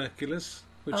dad's circulars.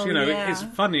 Which, Oh, you know, yeah. is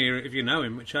funnier if you know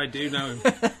him, which I do know him.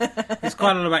 It's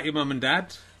quite a lot about your mum and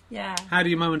dad. Yeah. How do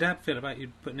your mum and dad feel about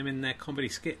you putting him in their comedy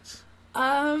skits?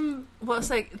 Well,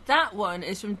 so that one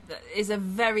is a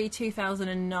very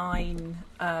 2009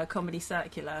 comedy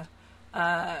circular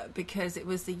because it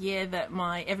was the year that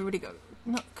everybody got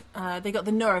they got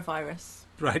the norovirus,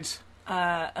 Right.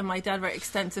 and my dad wrote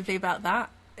extensively about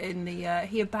that. In the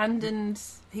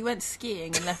he went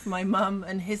skiing and left my mum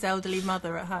and his elderly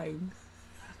mother at home.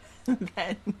 And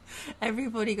then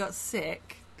everybody got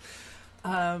sick,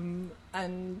 and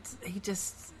he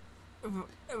just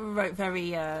wrote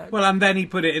very Well, and then he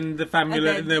put it in the family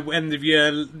in the end of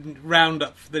year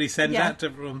roundup that he sends Yeah. out to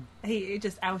everyone. he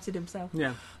just outed himself.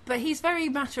 Yeah. But he's very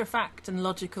matter of fact and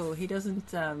logical. He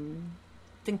doesn't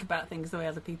think about things the way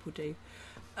other people do.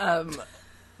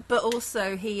 But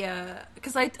also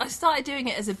because I started doing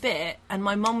it as a bit, and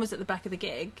my mum was at the back of the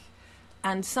gig,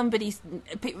 and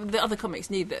the other comics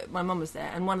knew that my mum was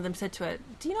there, and one of them said to her,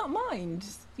 "Do you not mind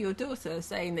your daughter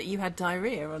saying that you had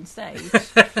diarrhea on stage?"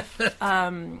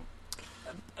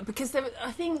 Because there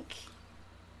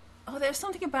was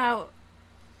something about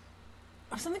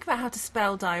how to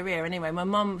spell diarrhea. Anyway, my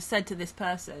mum said to this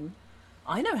person,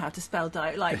 "I know how to spell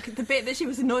diarrhea." Like, the bit that she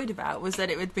was annoyed about was that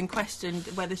it had been questioned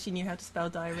whether she knew how to spell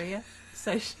diarrhea.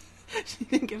 So she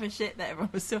didn't give a shit that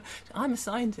everyone was still... I'm a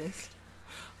scientist.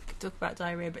 I could talk about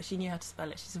diarrhea, but she knew how to spell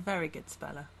it. She's a very good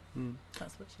speller.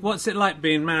 That's what she What's it like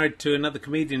being married to another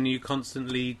comedian? Are you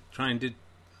constantly trying to,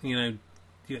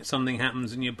 something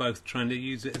happens and you're both trying to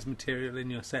use it as material in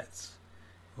your sets?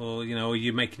 Or, are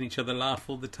you making each other laugh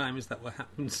all the time? Is that what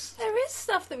happens? There is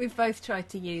stuff that we've both tried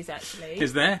to use, actually.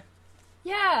 Is there?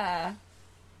 Yeah.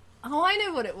 Oh, I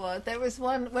know what it was. There was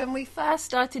one when we first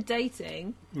started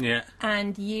dating, Yeah.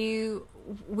 and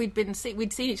we'd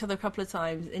seen each other a couple of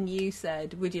times, and you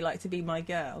said, "Would you like to be my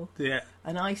girl?" Yeah.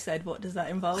 And I said, "What does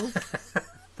that involve?"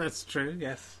 That's true,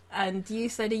 yes. And you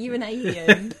said, "Are you an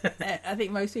alien?" I think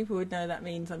most people would know that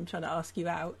means I'm trying to ask you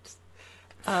out.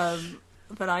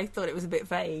 But I thought it was a bit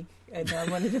vague, and I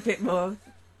wanted a bit more.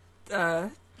 The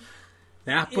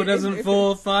apple doesn't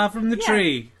fall far from the Yeah.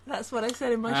 tree. That's what I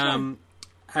said in my show.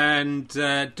 And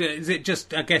is it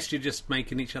just? I guess you're just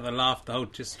making each other laugh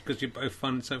just because you're both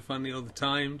so funny all the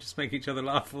time. Just make each other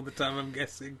laugh all the time. I'm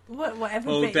guessing. Whatever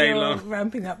all bit day you're long.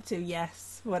 ramping up to,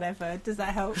 yes, whatever. Does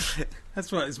that help?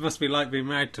 That's what it must be like being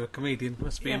married to a comedian. It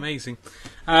must be Yeah. amazing.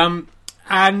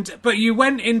 But you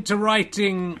went into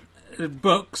writing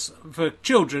books for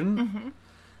children. Mm-hmm.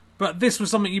 But this was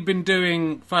something you've been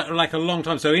doing for like a long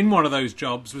time. So in one of those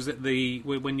jobs, was it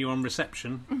when you were on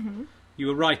reception? Mm-hmm.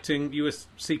 You were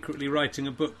secretly writing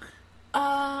a book.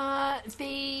 I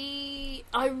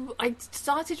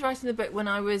started writing the book when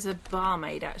I was a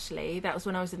barmaid. Actually, that was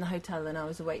when I was in the hotel and I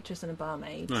was a waitress and a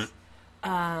barmaid. Right.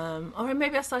 Or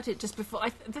maybe I started just before.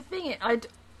 The thing is, I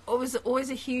was always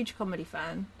a huge comedy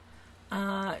fan.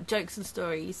 Jokes and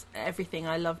stories, everything.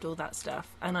 I loved all that stuff,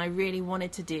 and I really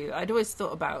wanted to do. I'd always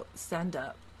thought about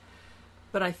stand-up,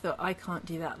 but I thought, I can't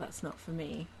do that. That's not for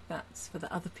me. That's for the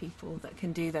other people that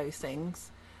can do those things.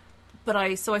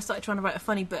 So I started trying to write a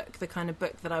funny book, the kind of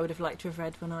book that I would have liked to have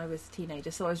read when I was a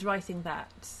teenager. So I was writing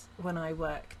that when I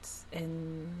worked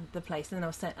in the place, and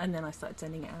then I started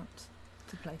sending it out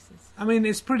to places. I mean,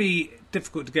 it's pretty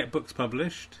difficult to get books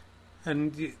published,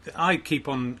 and I keep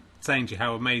on saying to you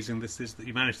how amazing this is that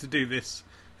you managed to do this,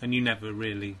 and you never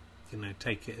really,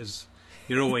 take it as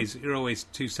You're always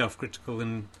too self-critical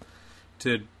and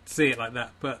to see it like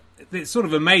that. But it's sort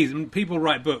of amazing. People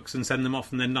write books and send them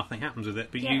off, and then nothing happens with it.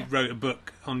 But you wrote a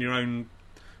book on your own,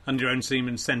 under your own steam,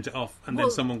 and sent it off, and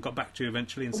then someone got back to you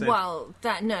eventually and said... Well,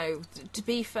 to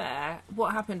be fair,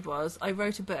 what happened was I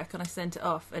wrote a book and I sent it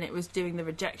off, and it was doing the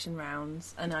rejection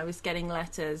rounds, and I was getting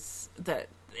letters that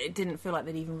it didn't feel like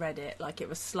they'd even read it. Like, it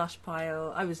was slush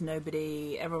pile. I was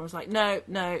nobody. Everyone was like, no,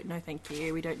 thank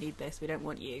you. We don't need this. We don't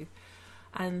want you.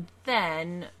 And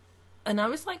I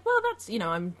was like, well, that's,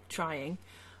 I'm trying.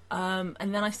 And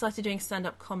then I started doing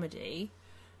stand-up comedy,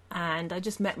 and I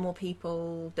just met more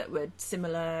people that were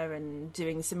similar and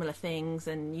doing similar things,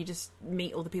 and you just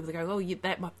meet all the people that go,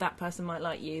 that person might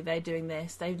like you. They're doing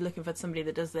this. They're looking for somebody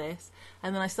that does this.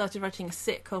 And then I started writing a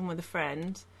sitcom with a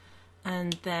friend,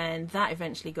 and then that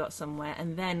eventually got somewhere.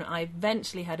 And then I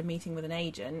eventually had a meeting with an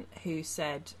agent who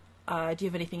said, do you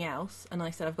have anything else? And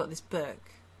I said, I've got this book.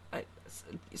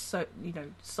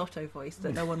 Sotto voice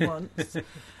that no one wants.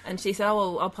 And she said,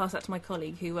 I'll pass that to my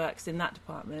colleague who works in that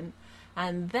department.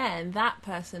 And then that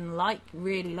person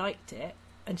really liked it,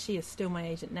 and she is still my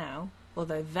agent now,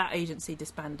 although that agency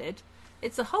disbanded.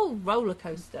 It's a whole roller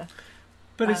coaster.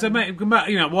 But it's amazing.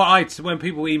 When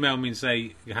people email me and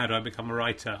say, how do I become a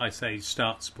writer? I say,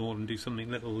 start small and do something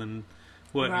little and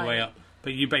work your way up.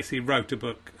 But you basically wrote a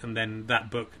book, and then that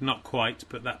book, not quite,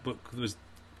 but that book was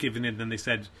given in, and they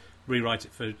said, rewrite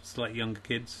it for slightly younger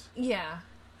kids. Yeah.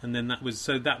 And then that was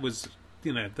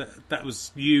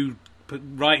you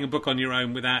writing a book on your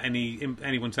own without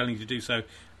anyone telling you to do so,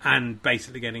 and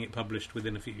basically getting it published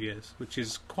within a few years, which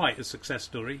is quite a success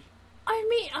story.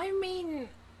 I mean,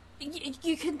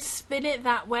 you can spin it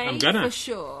that way for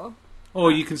sure.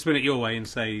 Or you can spin it your way and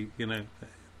say,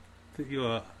 that you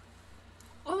are...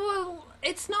 Well,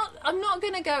 it's not... I'm not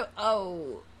going to go,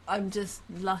 I'm just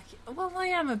lucky. Well, I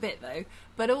am a bit, though.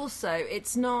 But also,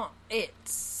 it's not...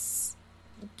 It's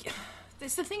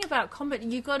the thing about comedy.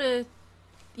 You got to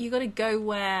go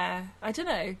where... I don't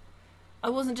know. I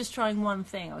wasn't just trying one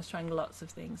thing. I was trying lots of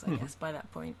things, I guess, by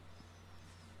that point.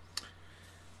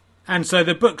 And so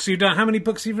the books you've done... How many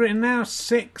books you've written now?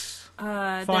 6?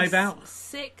 5 out?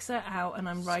 6 are out, and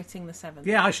I'm writing the 7th.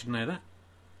 Yeah, I should know that.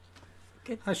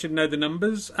 Good. I should know the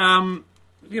numbers.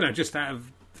 Just out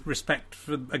of respect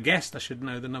for a guest, I should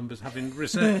know the numbers, having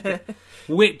researched it.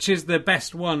 Which is the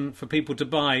best one for people to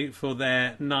buy for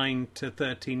their 9 to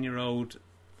 13-year-old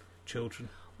children?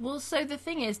 Well, so the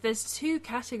thing is, there's 2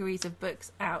 categories of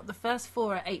books out. The first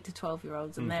 4 are 8 to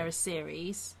 12-year-olds, and they're a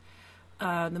series.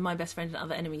 The My Best Friend and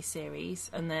Other Enemies series,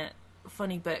 and they're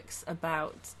funny books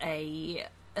about a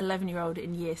 11-year-old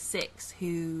in year 6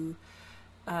 who...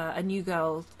 a new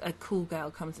girl, a cool girl,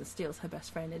 comes and steals her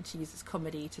best friend, and she uses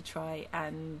comedy to try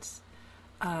and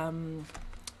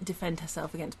defend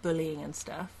herself against bullying and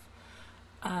stuff.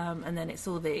 And then it's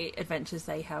all the adventures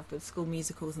they have with school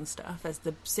musicals and stuff as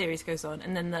the series goes on.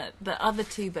 And then the other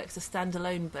 2 books are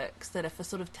standalone books that are for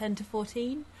sort of 10 to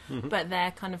 14, but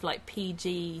they're kind of like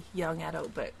PG young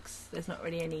adult books. There's not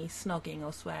really any snogging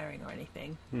or swearing or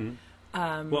anything.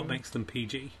 What makes them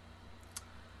PG?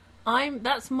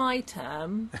 That's my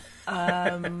term,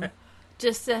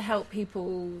 just to help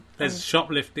people. There's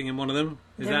shoplifting in one of them.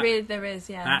 There is,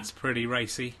 yeah. That's pretty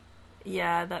racy.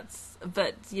 Yeah, but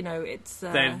it's.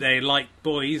 They like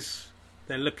boys.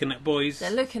 They're looking at boys. They're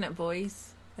looking at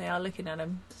boys. They are looking at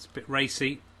them. It's a bit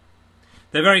racy.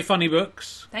 They're very funny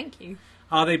books. Thank you.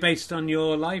 Are they based on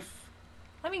your life?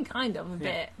 I mean, kind of a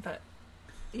bit, but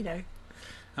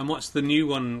And what's the new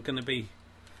one going to be?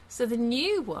 So the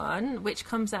new one, which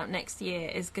comes out next year,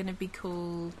 is going to be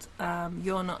called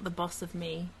You're Not the Boss of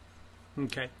Me.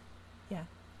 Okay. Yeah.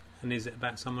 And is it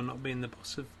about someone not being the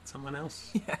boss of someone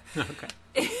else? Yeah. Okay.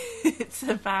 It's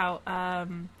about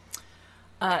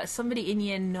somebody in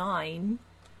year 9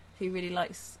 who really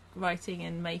likes writing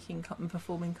and making and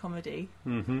performing comedy,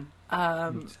 who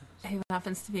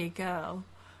happens to be a girl.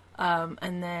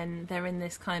 And then they're in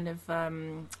this kind of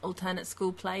alternate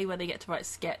school play where they get to write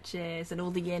sketches, and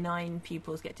all the year 9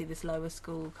 pupils get to do this lower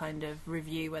school kind of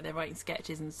review where they're writing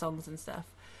sketches and songs and stuff.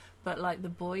 But like the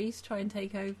boys try and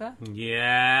take over.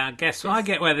 Yeah, I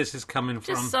get where this is coming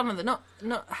from. Just some of the not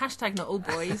hashtag not all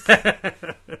boys,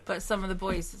 but some of the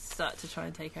boys start to try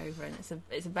and take over, and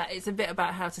it's a bit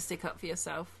about how to stick up for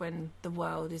yourself when the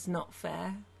world is not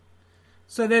fair.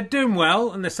 So they're doing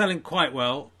well, and they're selling quite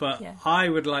well, but I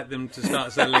would like them to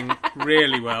start selling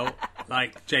really well,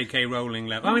 like J.K. Rowling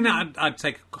level. I mean, I'd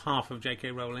take half of J.K.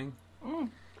 Rowling.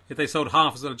 If they sold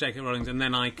half as well of J.K. Rowling's, and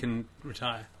then I can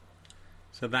retire.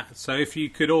 So if you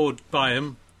could all buy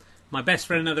them, My Best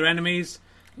Friend and Other Enemies,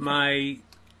 my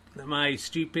My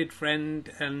Stupid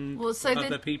Friend and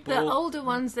other people. The older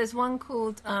ones, there's one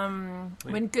called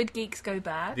When Good Geeks Go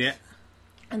Bad. Yeah.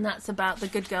 And that's about the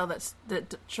good girl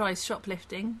that tries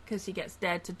shoplifting because she gets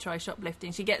dared to try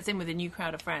shoplifting. She gets in with a new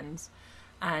crowd of friends,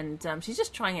 and she's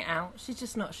just trying it out. She's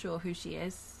just not sure who she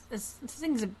is.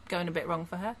 Things are going a bit wrong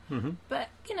for her, but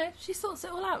she sorts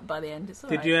it all out by the end. It's all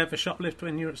right. Did you ever shoplift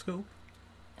when you were at school?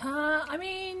 I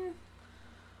mean,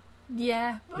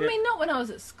 yeah. I mean, not when I was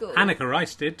at school. Annika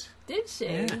Rice did. Did she?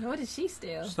 Yeah. What did she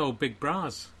steal? Stole big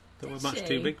bras that were much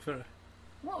too big for her.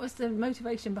 What was the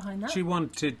motivation behind that? She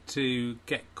wanted to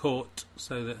get caught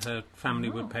so that her family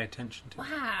would pay attention to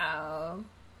her.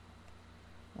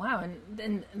 Wow, and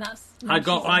then that's... I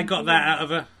got that out of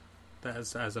her,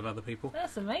 as of other people.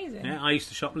 That's amazing. Yeah, I used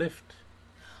to shoplift.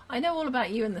 I know all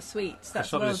about you and the sweets.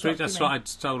 That's I shoplifted. That's why I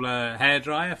stole a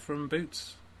hairdryer from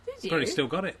Boots. Did you? Probably still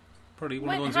got it. Probably one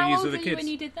of the ones How we used old with the were you kids.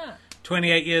 when you did that?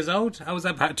 28 years old. I was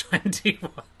about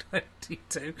 21,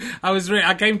 22.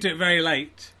 I came to it very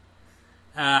late.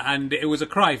 And it was a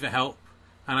cry for help,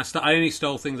 and I only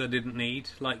stole things I didn't need,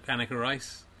 like Annika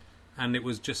Rice, and it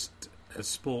was just a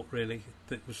sport, really.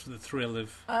 That was for the thrill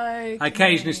of... Okay. I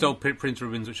occasionally stole print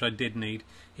ribbons, which I did need.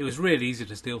 It was really easy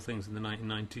to steal things in the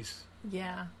 1990s.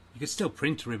 Yeah. You could steal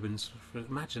print ribbons.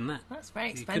 Imagine that. That's very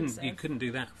expensive. You couldn't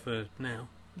do that for now.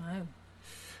 No.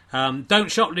 Don't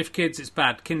shoplift, kids. It's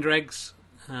bad. Kinder eggs,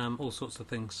 all sorts of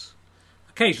things.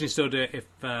 Occasionally still do it if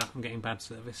I'm getting bad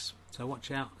service. So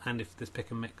watch out, and if there's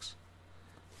pick and mix.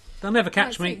 They'll never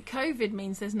catch me. COVID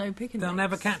means there's no pick and mix. They'll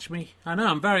never catch me. I know,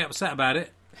 I'm very upset about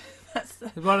it.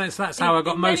 That's how I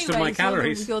got in most many of my ways,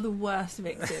 calories. You're the worst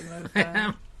victim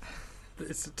of...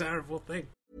 It's a terrible thing.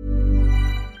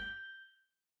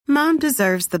 Mom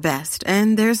deserves the best,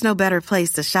 and there's no better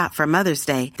place to shop for Mother's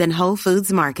Day than Whole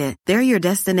Foods Market. They're your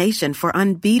destination for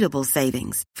unbeatable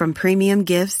savings, from premium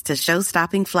gifts to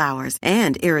show-stopping flowers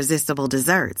and irresistible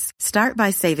desserts. Start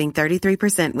by saving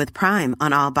 33% with Prime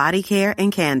on all body care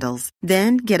and candles.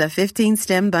 Then get a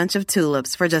 15-stem bunch of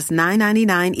tulips for just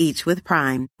 $9.99 each with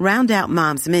Prime. Round out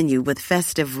Mom's menu with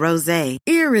festive rosé,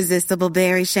 irresistible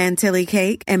berry chantilly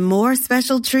cake, and more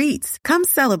special treats. Come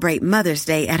celebrate Mother's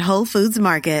Day at Whole Foods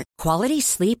Market. Quality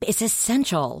sleep is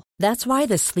essential. That's why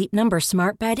the Sleep Number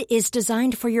Smart Bed is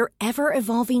designed for your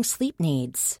ever-evolving sleep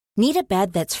needs. Need a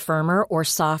bed that's firmer or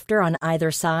softer on either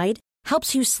side?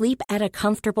 Helps you sleep at a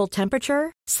comfortable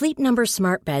temperature? Sleep Number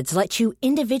Smart Beds let you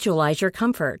individualize your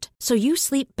comfort, so you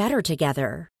sleep better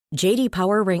together. J.D.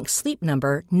 Power ranks Sleep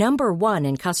Number number 1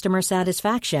 in customer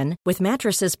satisfaction with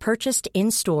mattresses purchased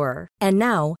in-store. And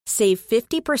now, save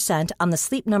 50% on the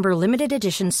Sleep Number Limited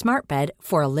Edition Smart Bed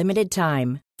for a limited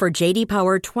time. For J.D.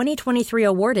 Power 2023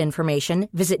 award information,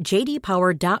 visit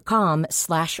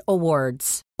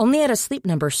jdpower.com/awards. Only at a Sleep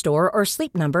Number store or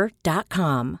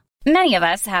sleepnumber.com. Many of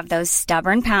us have those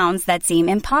stubborn pounds that seem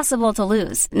impossible to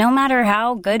lose, no matter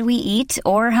how good we eat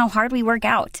or how hard we work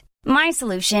out. My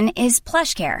solution is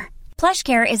PlushCare.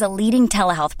 PlushCare is a leading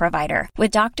telehealth provider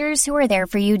with doctors who are there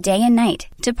for you day and night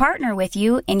to partner with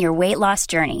you in your weight loss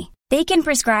journey. They can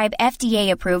prescribe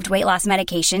FDA-approved weight loss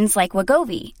medications like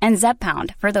Wegovy and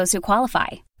Zepbound for those who qualify.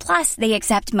 Plus, they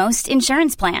accept most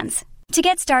insurance plans. To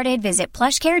get started, visit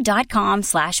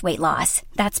plushcare.com/weightloss.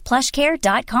 That's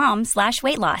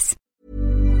plushcare.com/weightloss.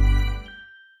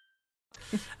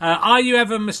 Are you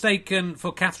ever mistaken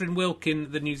for Catherine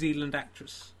Wilkin, the New Zealand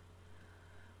actress?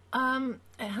 It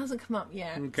hasn't come up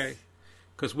yet. Okay.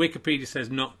 Because Wikipedia says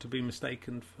not to be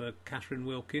mistaken for Catherine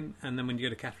Wilkin, and then when you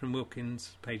go to Catherine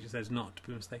Wilkin's page, it says not to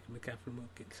be mistaken with Catherine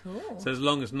Wilkin. Cool. So as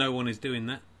long as no one is doing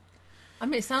that. I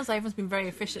mean, it sounds like everyone's been very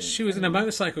efficient. She was in a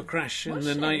motorcycle crash in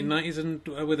the she? 1990s, and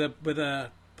with a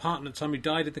partner at the time who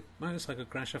died in the motorcycle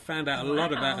crash. I found out a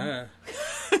lot about her.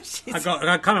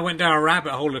 I kind of went down a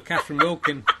rabbit hole of Catherine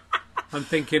Wilkin. I'm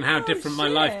thinking how different my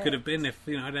life could have been if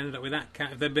I'd ended up with that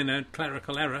cat. If there'd been a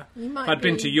clerical error, if I'd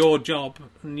been to your job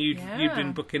and you'd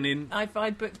been booking in.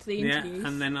 I'd booked the interviews. Yeah,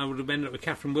 and then I would have ended up with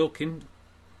Catherine Wilkin.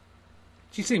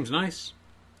 She seems nice.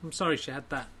 I'm sorry she had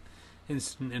that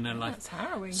incident in her life. That's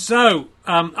harrowing. So,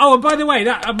 and by the way,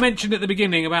 that I mentioned at the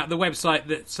beginning about the website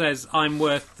that says I'm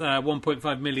worth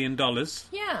 $1.5 million.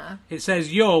 Yeah. It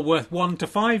says you're worth $1 to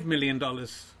 $5 million.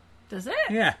 Does it?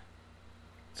 Yeah.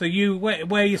 So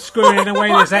where you're screwing away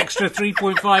this extra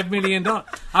 $3.5 million.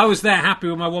 I was there happy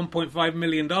with my $1.5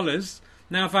 million.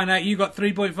 Now I find out you got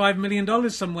 $3.5 million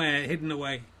somewhere hidden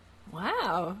away.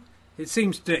 Wow. It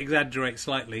seems to exaggerate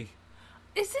slightly.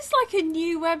 Is this like a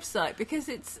new website? Because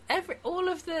it's all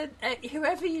of the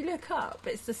whoever you look up,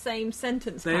 it's the same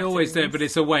sentence. They always do it, but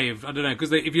it's a way of, I don't know,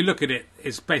 because if you look at it,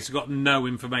 it's basically got no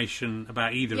information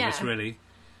about either of us really.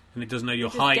 and it doesn't know your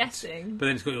Just height. guessing. But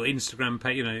then it's got your Instagram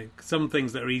page. You know, some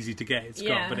things that are easy to get. It's got,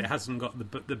 Yeah. but it hasn't got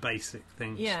the basic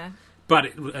things. Yeah. But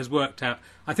it has worked out.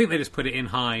 I think they just put it in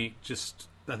high.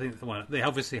 I think they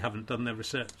obviously haven't done their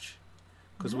research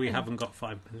because we haven't got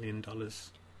 $5 million.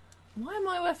 Why am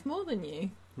I worth more than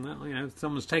you? Well, you know,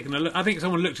 someone's taken a look. I think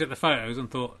someone looked at the photos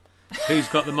and thought, "Who's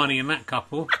got the money in that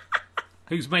couple?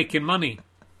 Who's making money?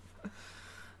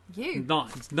 You.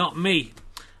 It's not me."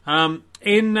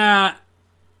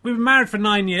 We've been married for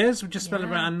 9 years. We've just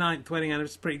celebrated our 9th wedding anniversary.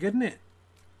 It's pretty good, isn't it?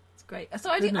 It's great. So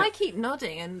I keep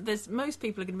nodding, and most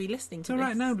people are going to be listening to It's all this.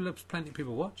 right now. There's plenty of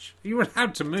people watch. You're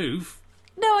allowed to move.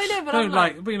 No, I know, but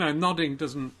I'm But, you know, nodding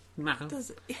doesn't matter. Does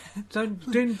it?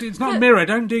 It's not a mirror.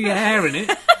 Don't do your hair in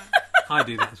it. I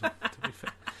do that as well, to be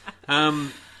fair.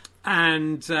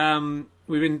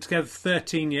 We've been together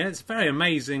 13 years. It's very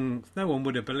amazing. No one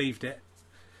would have believed it.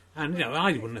 And, you know,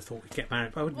 I wouldn't have thought we'd get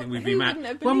married. I wouldn't think we'd be who married. wouldn't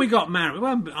have When we believed got married,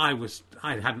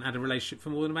 I hadn't had a relationship for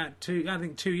more than about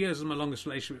 2 years was my longest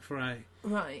relationship before I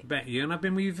Right. bet you. And I've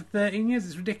been with you for 13 years.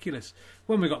 It's ridiculous.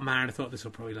 When we got married, I thought this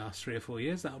will probably last 3 or 4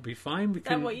 years. That'll be fine. Is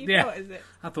that what you thought, is it?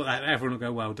 I thought that everyone will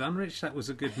go, well done, Rich. That was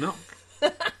a good knock.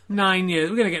 9 years.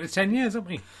 We're going to get to 10 years, aren't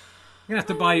we? We're going to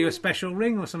have to buy you a special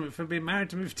ring or something for being married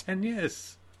to me for 10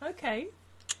 years. Okay.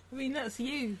 I mean, that's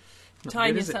you Not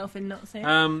tying good, is it? yourself in knots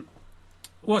here.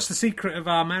 What's the secret of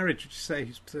our marriage, would you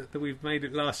say, that we've made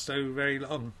it last so very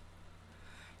long?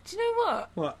 Do you know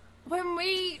what? What? When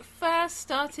we first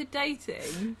started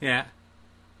dating, Yeah.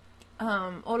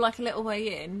 or like a little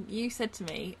way in, you said to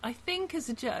me, I think as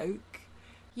a joke,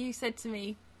 you said to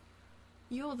me,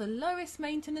 "You're the lowest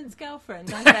maintenance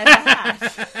girlfriend I've ever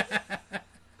had."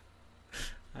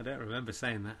 I don't remember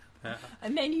saying that.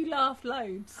 And then you laughed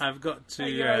loads. I've got to.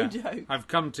 At your own joke. I've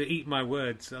come to eat my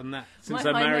words on that since My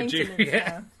I high married you. maintenance,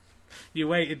 Yeah. You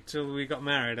waited till we got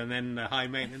married, and then the high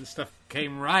maintenance stuff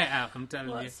came right out. I'm telling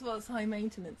What's high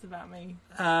maintenance about me?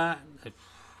 you.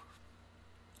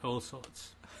 All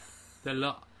sorts. A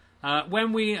lot.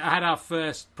 When we had our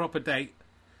first proper date,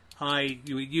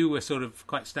 you were sort of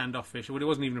quite standoffish. Well, it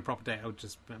wasn't even a proper date. I was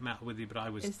just met with you, but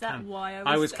I was. Is that why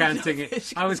I was counting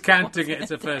it? I was counting it as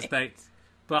a first date.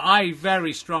 But I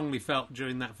very strongly felt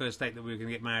during that first date that we were going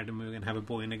to get married and we were going to have a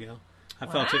boy and a girl. I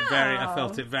felt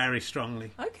it very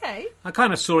strongly. Okay. I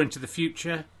kind of saw into the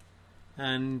future,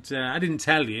 and I didn't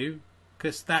tell you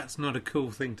because that's not a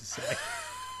cool thing to say.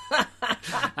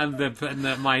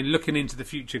 and my looking into the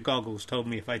future goggles told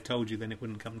me if I told you, then it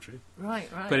wouldn't come true. Right.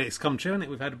 But it's come true, and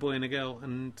we've had a boy and a girl,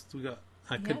 and we got.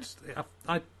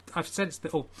 I've sensed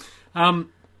it all.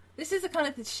 This is the kind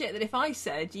of shit that if I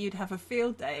said, you'd have a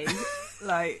field day.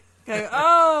 Like, go,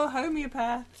 oh,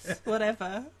 homeopaths,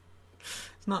 whatever.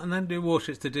 It's not an undue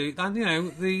warships to do. And, you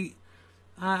know,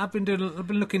 I've been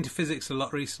looking into physics a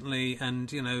lot recently,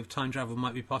 and, you know, time travel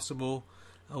might be possible.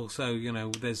 Also, you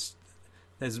know, there's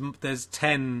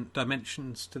 10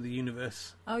 dimensions to the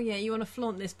universe. Oh yeah, you want to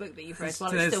flaunt this book that you've read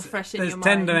while it's still fresh in your mind.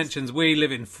 There's 10 dimensions. We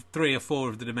live in 3 or 4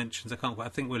 of the dimensions. I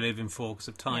think we live in 4 because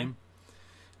of time.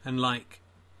 Yeah. And like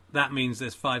that means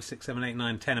there's 5, 6, 7, 8,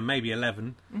 9, 10, and maybe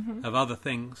 11 of other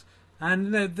things.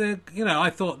 And you know, I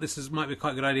thought might be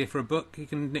quite a good idea for a book. You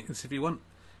can nick this if you want.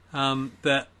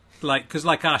 Because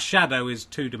our shadow is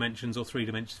 2 dimensions or 3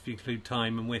 dimensions if you include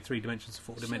time, and we're 3 dimensions,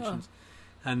 4 dimensions.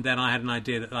 And then I had an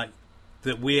idea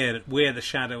that we're the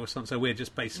shadow or something. So we're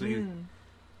just basically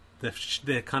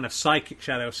the kind of psychic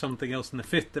shadow of something else in the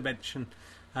 5th dimension.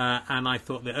 And I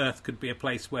thought the Earth could be a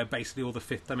place where basically all the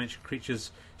 5th dimension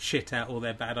creatures shit out all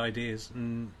their bad ideas,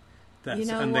 and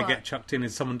they get chucked in.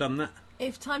 Has someone done that?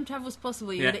 If time travel's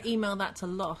possible, you would have emailed that to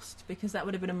Lost, because that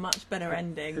would have been a much better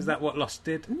ending. Is that what Lost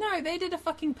did? No, they did a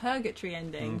fucking purgatory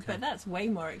ending, Okay. but that's way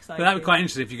more exciting. But that would be quite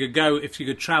interesting if you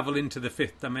could travel into the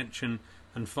 5th dimension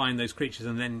and find those creatures,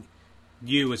 and then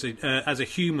you as a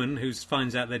human who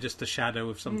finds out they're just a shadow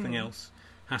of something else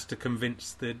has to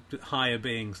convince the higher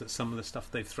beings that some of the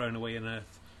stuff they've thrown away on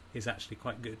Earth is actually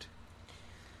quite good.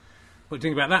 What do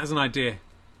you think about that as an idea?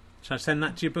 Should I send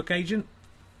that to your book agent?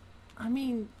 I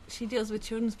mean, she deals with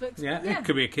children's books. Yeah, it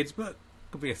could be a kid's book.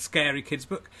 Could be a scary kid's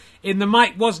book. In the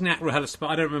Mike Wozniak rehearsal, but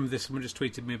I don't remember this. Someone just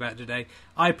tweeted me about it today.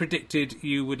 I predicted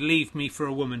you would leave me for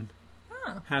a woman.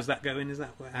 Oh. How's that going?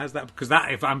 Because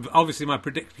obviously my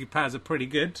predictive powers are pretty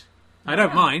good. I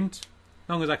don't mind, as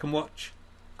long as I can watch.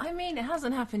 I mean, it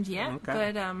hasn't happened yet,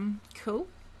 but cool.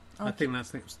 I think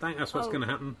that's what's going to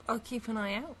happen. I'll keep an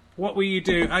eye out. What will you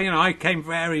do? I came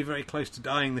very, very close to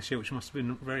dying this year, which must have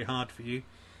been very hard for you.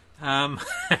 And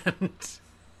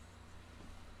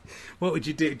what would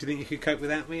you do? Do you think you could cope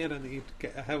without me? I don't think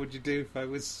you'd how would you do if I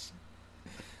was...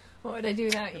 What would I do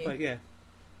without you? Yeah.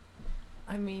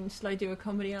 I mean, shall I do a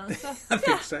comedy answer? I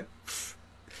think so.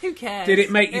 Who cares? Did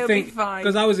it make you It'll think? be fine.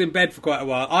 Because I was in bed for quite a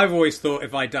while. I've always thought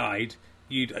if I died,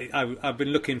 I've been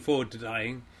looking forward to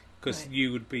dying because Right.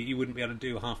 you wouldn't be able to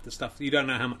do half the stuff. You don't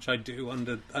know how much I do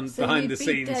So behind you'd the be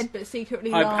scenes. dead, but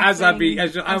secretly As I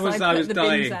was put the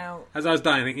dying, bins out. as I was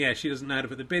dying, I think, yeah, she doesn't know how to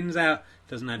put the bins out,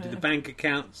 doesn't know how to do the bank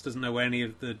accounts, doesn't know where any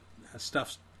of the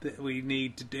stuff that we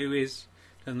need to do is,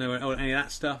 doesn't know where any of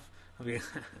that stuff. I mean,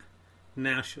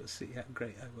 now she'll see how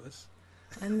great I was.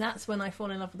 And that's when I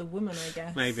fall in love with a woman, I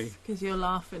guess. Maybe. Because you're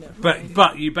laughing at me.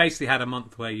 But you basically had a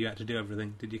month where you had to do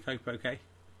everything. Did you cope okay?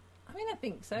 I mean, I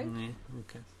think so. Yeah,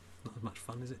 okay. Not as much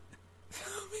fun, is it?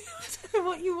 I don't know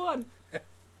what you want.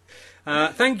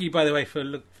 Thank you, by the way, for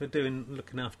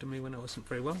looking after me when I wasn't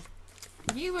very well.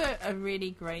 You were a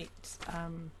really great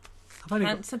I've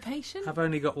cancer patient. I've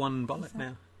only got one bollock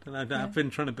now. And I've been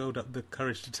trying to build up the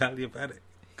courage to tell you about it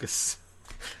because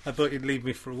I thought you'd leave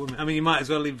me for a woman. I mean, you might as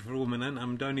well leave me for a woman, and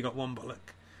I've only got one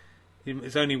bollock.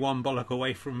 It's only one bollock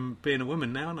away from being a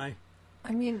woman now, and I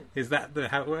mean, is that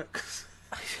how it works?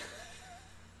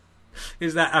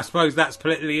 Is that? I suppose that's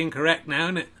politically incorrect now,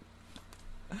 isn't it?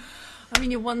 I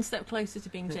mean, you're one step closer to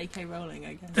being J.K. Rowling,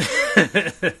 I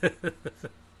guess.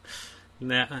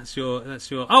 No, that's your.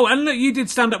 Oh, and look, you did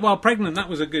stand up while pregnant. That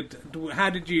was a good. How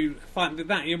did you find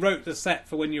that? You wrote the set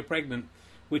for when you're pregnant,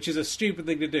 which is a stupid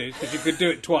thing to do because you could do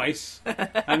it twice,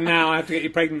 and now I have to get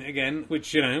you pregnant again,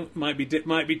 which might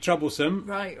be troublesome.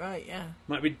 Right, yeah.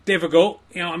 Might be difficult.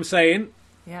 You know what I'm saying?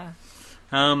 Yeah.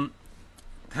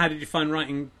 How did you find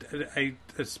writing a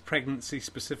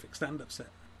pregnancy-specific stand-up set?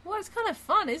 Well, it's kind of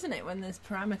fun, isn't it, when there's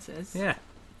parameters? Yeah.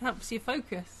 Helps you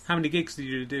focus. How many gigs did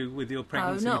you do with your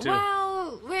pregnancy material?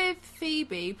 Well, with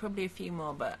Phoebe, probably a few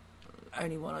more, but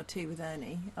only one or two with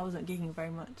Ernie. I wasn't gigging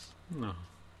very much. No.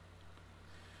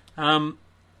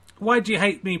 Why do you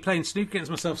hate me playing snooker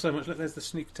against myself so much? Look, there's the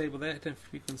snooker table there. I don't know if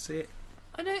you can see it.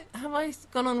 Have I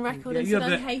gone on record and Yeah,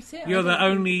 said I hate it? You're the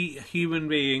only human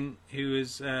being who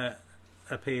has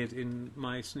appeared in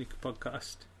my snooker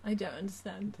podcast. I don't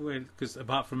understand. Because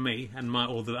apart from me and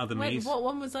all the other Wait, me's, what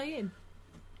one was I in?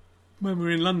 when we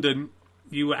were in London,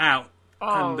 you were out,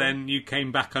 Oh. and then you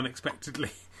came back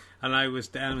unexpectedly, and I was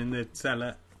down in the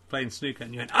cellar playing snooker,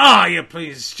 and you went, you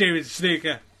playing stupid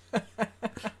snooker,"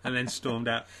 and then stormed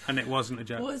out, and it wasn't a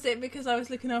joke. Was it because I was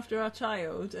looking after our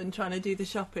child and trying to do the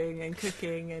shopping and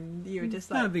cooking, and you were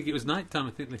just I like, don't think it was night time.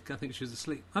 I think she was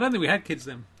asleep. I don't think we had kids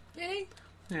then. really?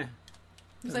 Yeah, I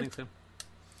Was don't I- think so.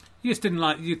 You just didn't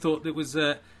like. You thought it was.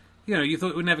 You thought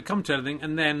it would never come to anything,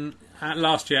 and then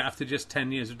last year, after just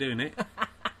 10 years of doing it,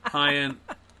 I earned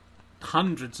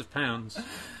hundreds of pounds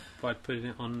by putting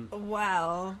it on.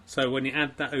 Wow. So when you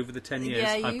add that over the 10 years,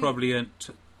 Yeah, I probably earned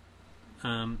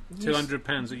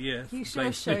 £200 a year. You for sure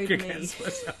playing showed snooker me. against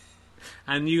myself.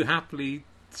 And you happily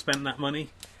spent that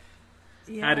money.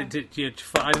 Yeah. Added it to your.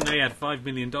 I didn't know you had $5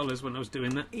 million when I was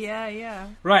doing that. Yeah.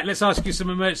 Right, let's ask you some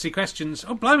emergency questions.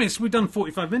 Oh, blimey, we've done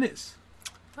 45 minutes.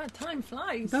 Well, time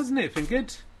flies. Doesn't it? It's been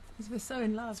good. Because we're so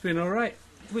in love. It's been all right.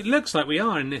 It looks like we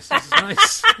are in this. This is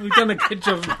nice. We've done a good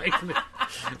job of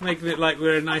making it like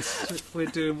we're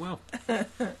doing well.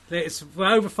 We're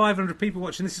over 500 people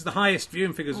watching. This is the highest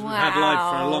viewing figures we've had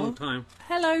live for a long time.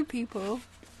 Hello, people.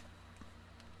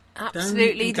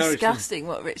 Absolutely encourage them. disgusting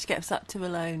what Rich gets up to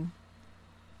alone.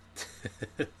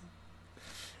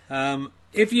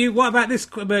 What about this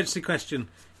emergency question?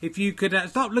 If you could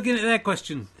stop looking at their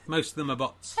question. Most of them are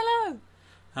bots. Hello.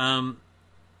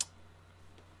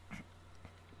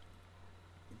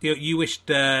 You wished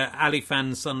Ali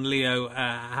Fan's son Leo a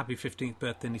happy 15th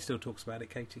birthday, and he still talks about it,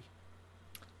 Katie.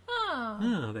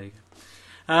 Ah. There you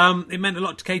go. It meant a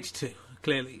lot to Katie too,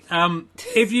 clearly.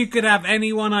 If you could have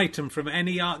any one item from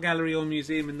any art gallery or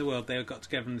museum in the world, they got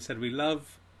together and said, "We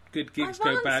love good gigs I've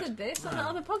go bad." answered this on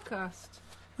another podcast.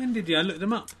 When did you? I looked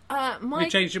them up. You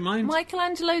changed your mind?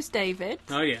 Michelangelo's David.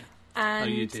 Oh yeah.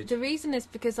 And you did. the reason is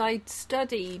because I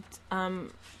studied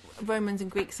Romans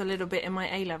and Greeks a little bit in my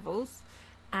A-levels,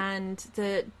 and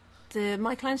the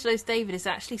Michelangelo's David is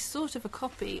actually sort of a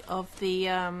copy of the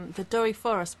Doré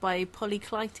Forest by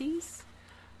Polykleitos,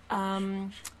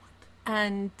 and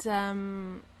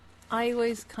I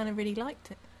always kind of really liked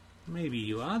it. Maybe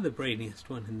you are the brainiest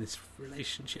one in this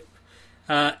relationship.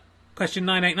 Question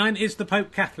 989: Is the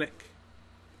Pope Catholic?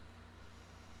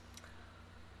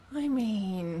 I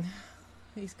mean,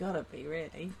 he's got to be,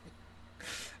 really.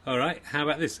 All right. How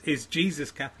about this? Is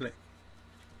Jesus Catholic?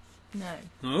 No.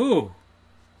 Oh.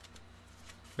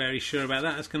 Very sure about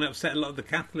that. That's going to upset a lot of the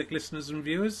Catholic listeners and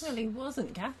viewers. Well, he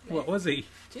wasn't Catholic. What was he?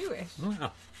 Jewish.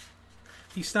 Wow.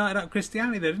 He started up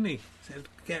Christianity, though, didn't he? Said,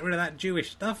 get rid of that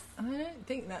Jewish stuff. I don't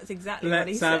think that's exactly what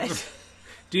he said.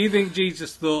 Do you think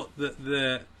Jesus thought that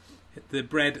the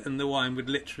bread and the wine would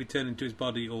literally turn into his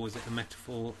body, or was it a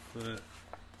metaphor for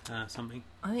something?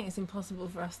 I think it's impossible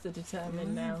for us to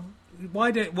determine now.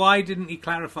 Why didn't he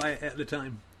clarify it at the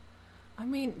time? I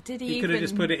mean, did he? He could have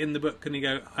just put it in the book, and he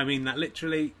go, I mean that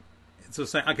literally. So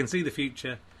say, I can see the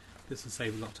future. This will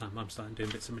save a lot of time. I'm starting doing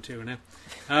bits of material now.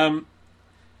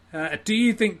 Do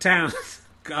you think towns...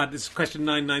 God, this is question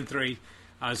 993.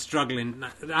 I was struggling.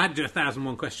 I had to do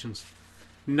 1,001 questions.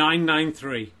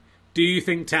 993. Do you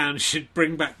think towns should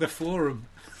bring back the forum?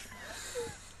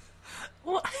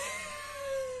 What?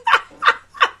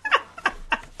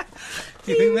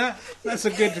 Do you think that? That's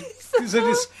a good... Is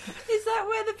that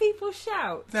where the people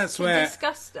shout? That's where...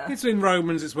 discuss stuff? It's in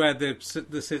Romans. It's where the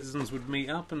citizens would meet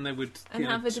up and they would... And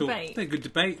have a debate. They could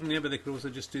debate, and but they could also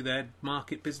just do their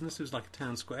market business. It was like a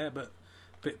town square, but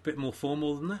a bit more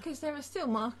formal than that. Because there are still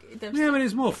market... Yeah, but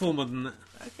it's more formal than that.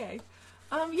 Okay.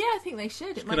 Yeah, I think they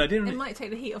should. It might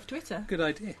take the heat off Twitter. Good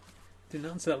idea. Didn't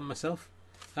answer that one myself.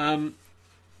 Let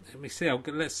me see.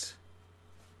 Let's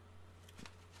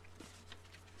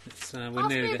we're Ask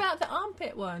nearly me there. about the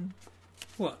armpit one.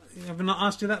 What? Have I not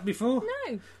asked you that before?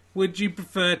 No. Would you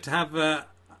prefer to have a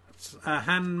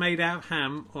hand made out of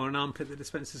ham or an armpit that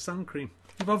dispenses sun cream?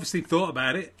 You've obviously thought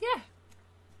about it. Yeah.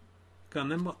 Go on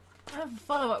then. What? I have a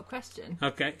follow-up question.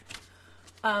 Okay.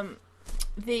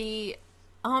 The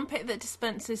armpit that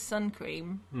dispenses sun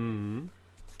cream,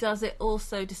 does it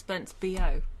also dispense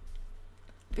BO?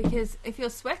 Because if you're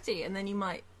sweaty and then you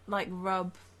might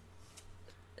rub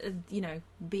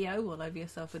BO all over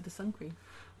yourself with the sun cream.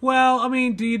 Well, I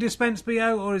mean, do you dispense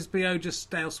BO or is BO just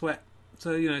stale sweat?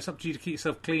 So, it's up to you to keep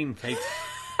yourself clean, Kate.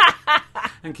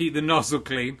 And keep the nozzle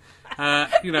clean.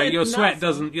 Your sweat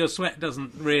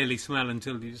doesn't really smell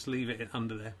until you just leave it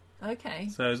under there. Okay.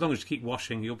 So as long as you keep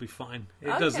washing, you'll be fine.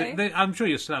 Okay. I'm sure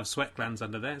you'll still have sweat glands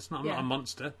under there. I'm not a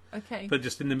monster. Okay. But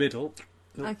just in the middle.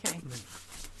 Okay.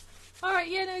 All right.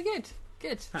 Yeah. No. Good.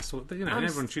 Good. That's what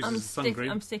everyone chooses sun cream.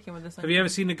 I'm sticking with the sun. Have you ever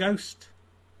seen a ghost?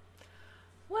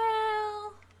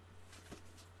 Well,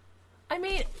 I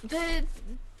mean,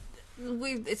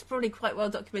 it's probably quite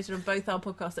well documented on both our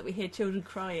podcasts that we hear children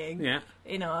crying. Yeah.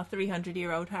 In our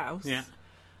 300-year-old house. Yeah.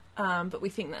 But we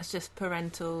think that's just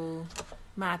parental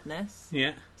madness.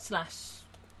 Yeah.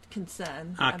 /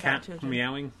 concern. Our about cat children.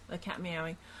 meowing. A cat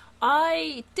meowing.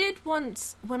 I did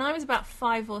once, when I was about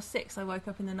 5 or 6, I woke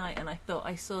up in the night and I thought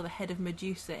I saw the head of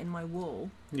Medusa in my wall.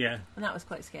 Yeah. And that was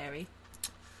quite scary.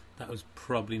 That was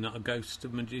probably not a ghost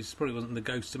of Medusa. Probably wasn't the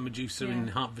ghost of Medusa in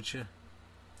Hertfordshire.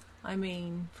 I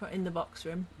mean, in the box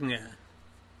room. Yeah.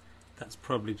 That's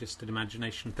probably just an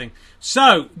imagination thing.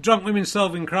 So, Drunk Women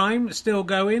Solving Crime, still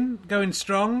going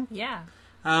strong. Yeah.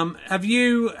 Have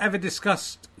you ever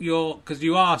discussed because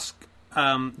you ask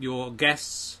your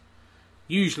guests,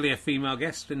 usually a female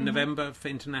guest in November for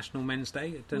International Men's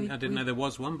Day. I didn't know there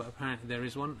was one, but apparently there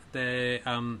is one.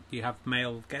 You have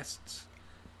male guests.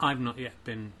 I've not yet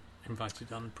been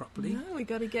invited on properly. No, we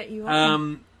got to get you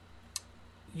on.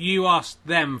 You asked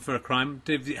them for a crime.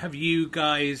 Did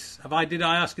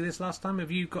I ask you this last time?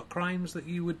 Have you got crimes that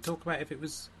you would talk about if it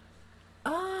was...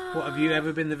 What, have you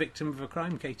ever been the victim of a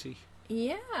crime, Katie?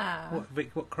 Yeah.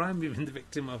 What crime have you been the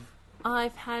victim of?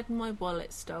 I've had my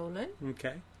wallet stolen.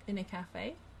 Okay. In a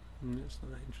cafe. That's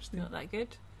not that interesting. Not that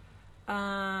good.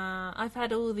 I've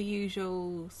had all the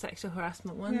usual sexual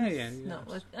harassment ones. Yeah.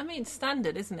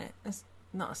 Standard, isn't it? It's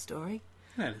not a story.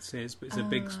 Well, it is, but it's a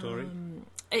big story.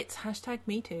 It's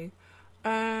 #MeToo.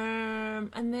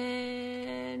 And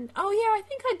then... Oh, yeah, I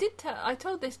think I did I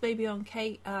told this maybe on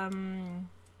Kate... the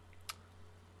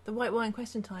White Wine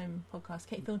Question Time podcast,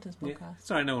 Kate Thornton's podcast. Yeah.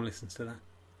 Sorry, no one listens to that.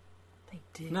 They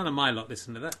do. None of my lot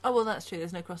listen to that. Oh, well, that's true.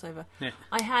 There's no crossover. Yeah.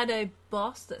 I had a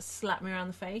boss that slapped me around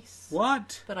the face.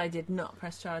 What? But I did not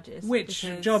press charges. Which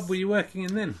job were you working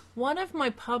in then? One of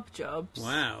my pub jobs.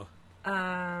 Wow.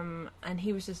 And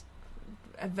he was just...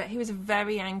 he was a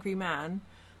very angry man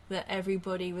that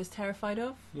everybody was terrified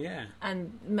of. Yeah.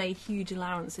 And made huge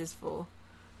allowances for.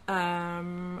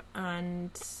 And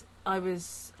I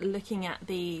was looking at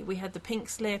we had the pink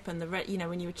slip and the red,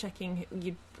 when you were checking,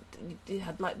 you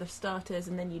had like the starters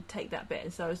and then you'd take that bit.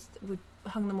 And so we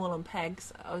hung them all on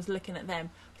pegs. I was looking at them.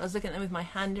 I was looking at them with my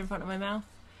hand in front of my mouth.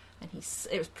 And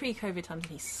it was pre-COVID times,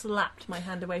 and he slapped my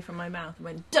hand away from my mouth and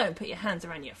went, "Don't put your hands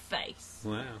around your face."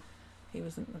 Wow. He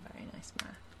wasn't a very nice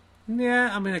man.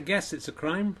 Yeah, I mean, I guess it's a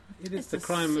crime. It's the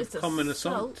crime of common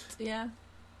assault. Yeah.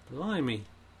 Blimey.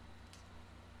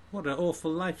 What an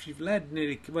awful life you've led.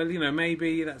 Well,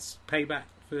 maybe that's payback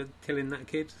for killing that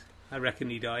kid. I reckon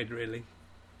he died, really.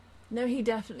 No, he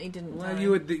definitely didn't die.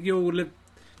 Well,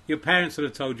 your parents would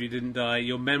have told you he didn't die.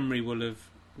 Your memory will have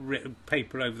written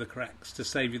paper over the cracks to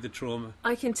save you the trauma.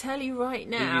 I can tell you right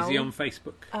Be now, easy on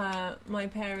Facebook. my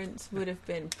parents would have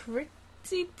been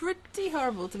pretty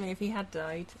horrible to me if he had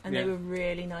died, and they were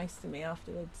really nice to me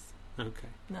afterwards. Okay.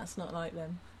 And that's not like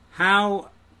them.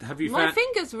 How have you My found...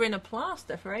 fingers were in a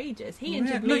plaster for ages. He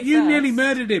injured me Look, you first. nearly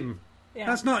murdered him. Yeah.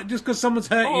 That's not just because someone's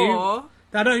hurt Or- you.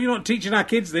 I don't. You're not teaching our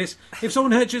kids this. If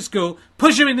someone hurts you at school,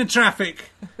 push them into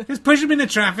traffic. Just push them into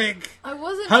traffic. I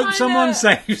wasn't Hope trying someone to,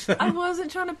 saves them. I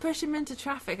wasn't trying to push him into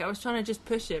traffic. I was trying to just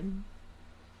push him.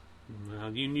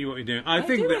 Well, you knew what you're doing. I do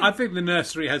it. think the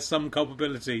nursery has some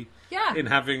culpability Yeah. in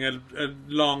having a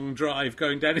long drive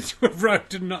going down into a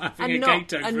road and not having And a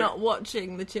gate over and it. not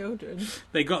watching the children.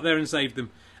 They got there and saved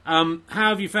them. How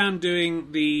have you found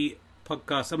doing the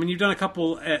podcast? I mean, you've done a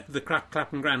couple at the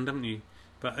Clapham Grand, haven't you?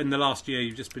 But in the last year,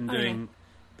 you've just been doing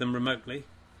them remotely.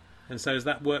 And so has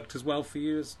that worked as well for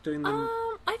you as doing them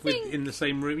I think. in the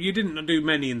same room? You didn't do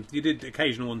many, you did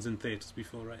occasional ones in theatres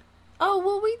before, right? Oh,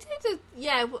 well, we did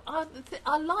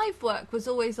our live work was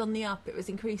always on the up. It was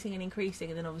increasing and increasing,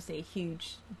 and then obviously a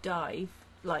huge dive,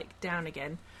 like, down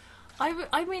again.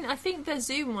 I mean, I think the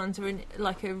Zoom ones are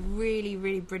like a really,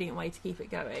 really brilliant way to keep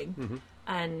it going. Mm-hmm.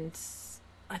 And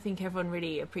I think everyone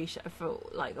really appreciates,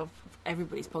 of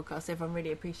everybody's podcast, everyone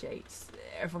really appreciates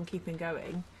everyone keeping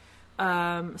going.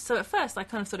 So at first, I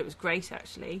kind of thought it was great,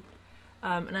 actually.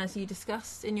 And as you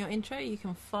discussed in your intro, you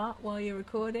can fart while you're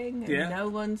recording, and no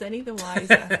one's any the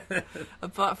wiser,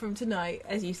 apart from tonight,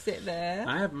 as you sit there.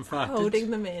 I haven't farted.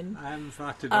 Holding them in. I haven't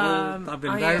farted at all. I've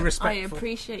been very respectful. I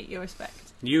appreciate your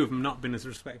respect. You have not been as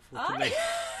respectful to me.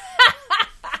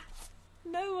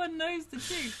 No one knows the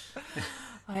truth.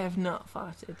 I have not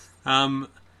farted. And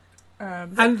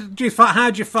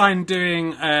how do you find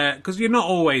doing... Because you're not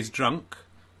always drunk,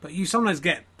 but you sometimes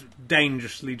get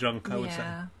dangerously drunk, I would say.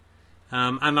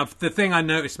 And the thing I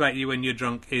noticed about you when you're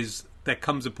drunk is there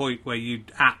comes a point where you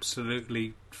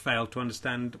absolutely fail to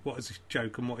understand what is a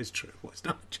joke and what is true, what is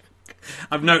not a joke.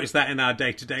 I've noticed that in our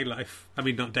day-to-day life. I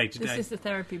mean, not day-to-day. This is the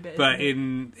therapy bit. But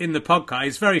in the podcast,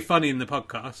 it's very funny in the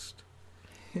podcast.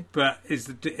 But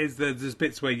there's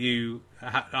bits where you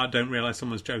I don't realise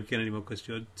someone's joking anymore because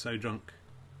you're so drunk.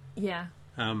 Yeah.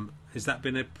 Has that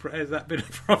been a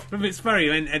problem? It's very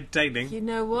entertaining. You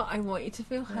know what? I want you to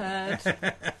feel heard.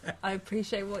 I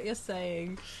appreciate what you're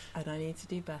saying, and I need to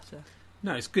do better.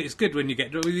 No, it's good. It's good when you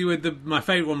get drunk. My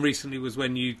favourite one recently was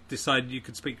when you decided you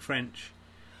could speak French,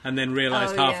 and then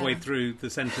realised halfway through the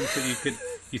sentence that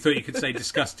you thought you could say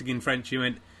disgusting in French. You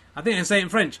went, I think I can say it in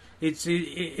French. It's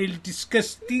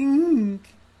disgusting.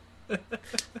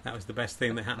 That was the best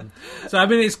thing that happened. So I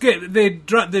mean, it's good.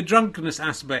 The drunkenness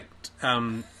aspect.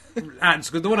 The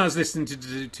one I was listening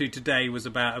to today was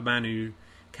about a man who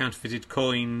counterfeited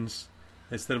coins.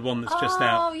 It's the one that's just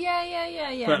out. Oh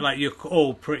yeah. But like you're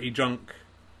all pretty drunk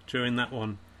during that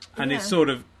one, and it's sort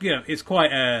of it's quite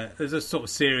there's a sort of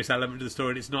serious element to the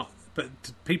story. It's not, but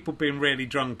people being really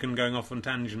drunk and going off on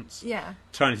tangents,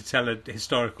 trying to tell a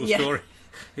historical story,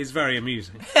 is very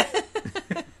amusing.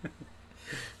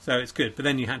 So it's good. But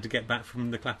then you had to get back from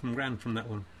the Clapham Grand from that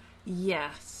one.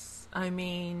 Yes, I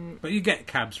mean. But you get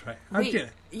cabs, right?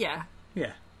 Yeah.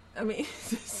 I mean,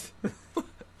 this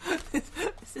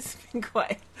has been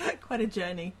quite a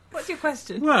journey. What's your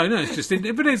question? Well, no, it's just,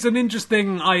 but it's an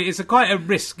interesting. It's quite a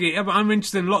risky. I'm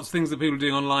interested in lots of things that people are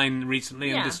doing online recently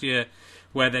and this year,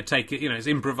 where they're taking, it's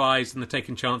improvised and they're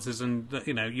taking chances, and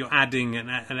you're adding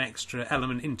an extra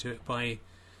element into it by.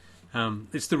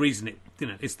 It's the reason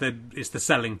it's the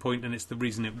selling point, and it's the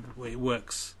reason it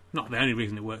works. Not the only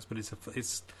reason it works, but it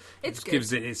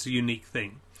gives it its unique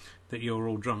thing that you're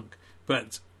all drunk.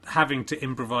 But having to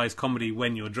improvise comedy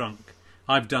when you're drunk,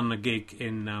 I've done a gig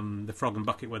in the Frog and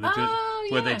Bucket where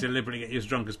they deliberately get you as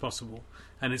drunk as possible,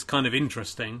 and it's kind of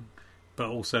interesting, but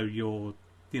also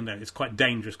it's quite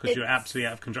dangerous because you're absolutely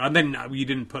out of control. And then I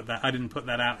didn't put that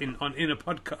out in a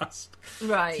podcast,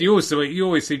 right? So you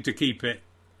always seem to keep it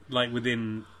like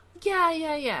within.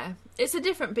 Yeah. It's a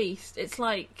different beast. It's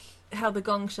like how the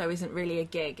Gong Show isn't really a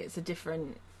gig. It's a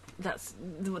different. That's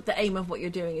the aim of what you're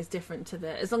doing is different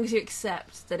to as long as you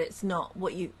accept that it's not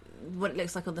what it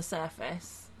looks like on the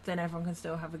surface, then everyone can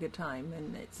still have a good time,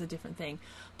 and it's a different thing.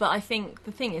 But I think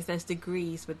the thing is there's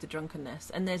degrees with the drunkenness,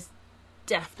 and there's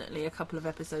definitely a couple of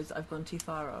episodes that I've gone too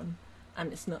far on,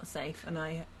 and it's not safe, and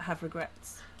I have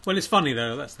regrets. Well, it's funny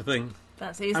though. That's the thing.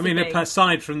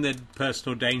 Aside from the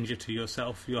personal danger to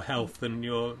yourself, your health, and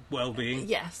your well-being,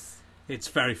 yes, it's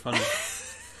very funny.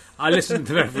 I listen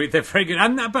to them; they're very good,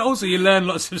 but also you learn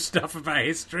lots of stuff about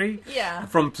history. Yeah,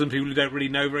 from some people who don't really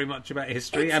know very much about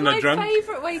history, it's and are drunk. It's my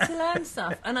favourite way to learn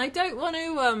stuff, and I don't want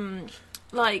to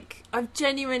like, I've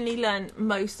genuinely learned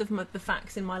most of the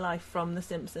facts in my life from The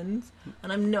Simpsons,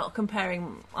 and I'm not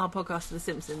comparing our podcast to The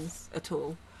Simpsons at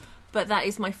all. But that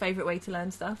is my favourite way to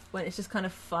learn stuff, when it's just kind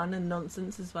of fun and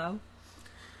nonsense as well.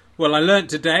 Well, I learnt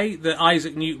today that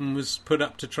Isaac Newton was put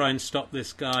up to try and stop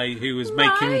this guy who was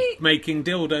making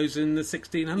dildos in the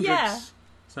 1600s. Yeah.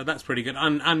 So that's pretty good.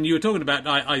 And you were talking about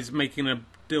making a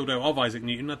dildo of Isaac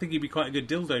Newton. I think he'd be quite a good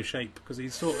dildo shape because he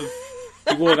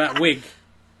wore that wig.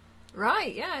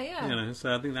 Right, yeah. You know,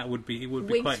 so I think it would be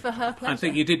Wigs quite. for her pleasure. I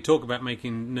think you did talk about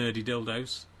making nerdy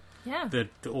dildos. Yeah.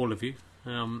 All of you.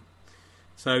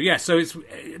 So it's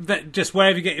just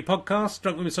wherever you get your podcast,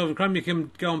 Drunk Women Solving Crime. You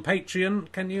can go on Patreon,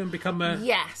 can you, and become a...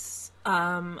 Yes.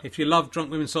 If you love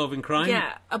Drunk Women Solving Crime.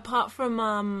 Yeah, apart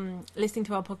from listening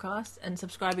to our podcast and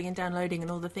subscribing and downloading and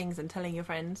all the things and telling your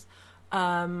friends,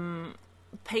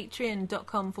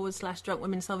 patreon.com/Drunk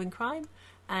Women Solving Crime,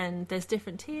 and there's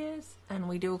different tiers, and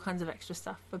we do all kinds of extra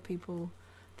stuff for people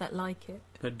that like it.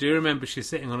 But do remember, she's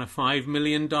sitting on a $5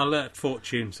 million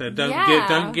fortune, so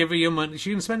don't give her your money.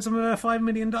 She can spend some of her $5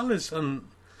 million on...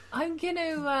 I'm going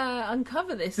to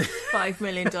uncover this $5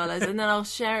 million, and then I'll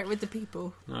share it with the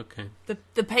people. Okay.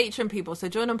 The Patreon people. So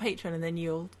join on Patreon, and then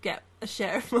you'll get a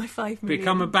share of my $5 million.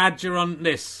 Become a badger on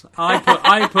this.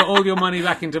 I put all your money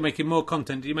back into making more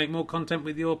content. Do you make more content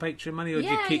with your Patreon money, or do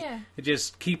you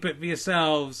just keep it for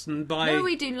yourselves and buy? No,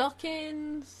 we do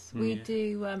lock-ins. We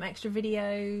do extra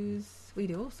videos. We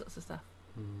do all sorts of stuff.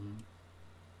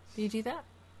 Do you do that?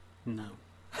 No.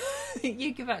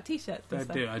 You give out T-shirts and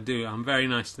stuff. I do. I'm very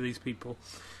nice to these people.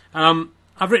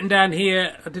 I've written down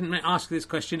here, I didn't ask this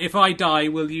question, if I die,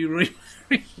 will you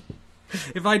remarry?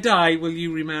 If I die, will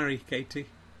you remarry, Katie?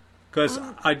 Because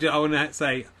I want to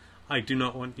say, I do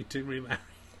not want you to remarry.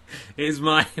 It is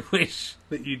my wish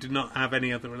that you do not have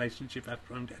any other relationship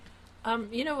after I'm dead.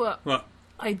 You know what? What?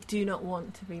 I do not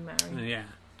want to be married. Yeah,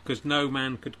 because no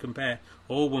man could compare,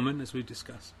 or woman, as we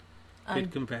discussed,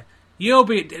 could compare.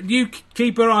 You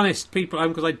keep her honest, people,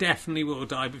 because I definitely will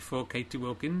die before Katie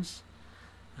Wilkins.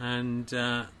 And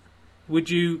would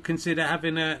you consider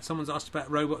having someone's asked about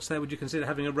robots there, would you consider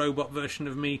having a robot version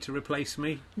of me to replace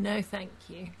me? No, thank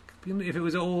you. If it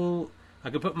was all... I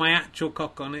could put my actual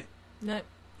cock on it. No.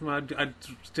 Well, I'd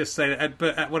just say that,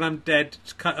 but when I'm dead,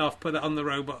 just cut it off, put it on the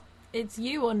robot. It's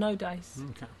you or no dice.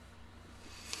 Okay.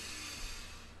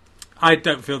 I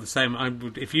don't feel the same. I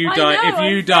would, if you die,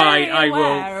 I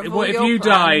will. If you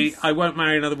die, I won't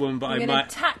marry another woman, but I might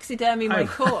taxidermy my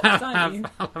corpse. I'll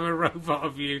have a robot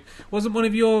of you. Wasn't one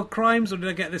of your crimes, or did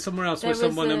I get this somewhere else? Where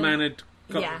a man had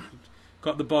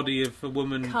got the body of a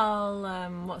woman. Carl,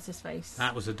 what's his face?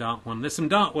 That was a dark one. There's some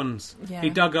dark ones. Yeah. He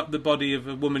dug up the body of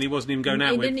a woman he wasn't even going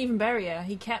out with. He didn't even bury her.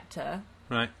 He kept her.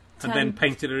 Right. And then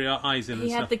painted her eyes in and stuff.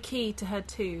 He had the key to her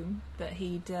tomb that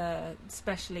he'd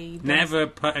specially... Never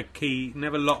put a key,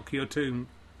 never lock your tomb.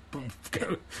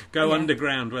 Go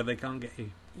underground where they can't get you.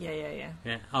 Yeah,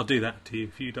 I'll do that to you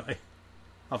if you die.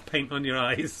 I'll paint on your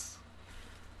eyes.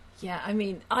 Yeah, I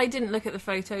mean, I didn't look at the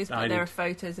photos, but there are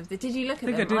photos of the... Did you look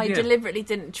at them? I deliberately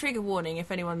didn't. Trigger warning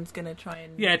if anyone's going to try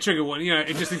and... Yeah, trigger warning,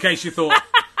 just in case you thought...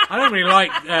 I don't really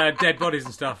like dead bodies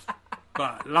and stuff,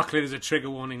 but luckily there's a trigger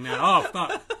warning now. Oh,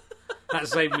 fuck. That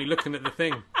saved me looking at the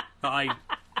thing.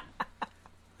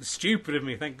 Stupid of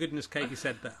me. Thank goodness Katie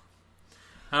said that.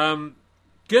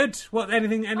 Good. What?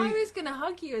 Anything? I was going to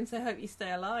hug you and say, hope you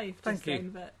stay alive. Thank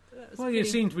you. But you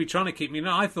seem to be trying to keep me.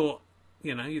 No, I thought,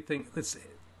 you'd think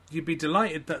you'd be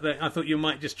delighted that I thought you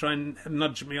might just try and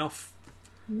nudge me off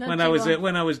when I was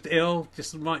ill.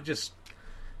 Might just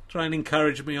try and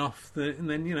encourage me off. And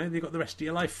then you got the rest of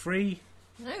your life free.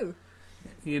 No.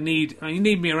 You need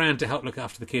me around to help look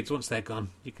after the kids. Once they're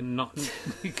gone, you can knock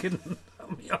me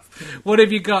off. What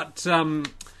have you got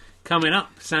coming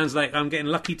up? Sounds like I'm getting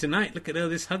lucky tonight. Look at all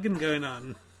this hugging going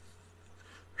on.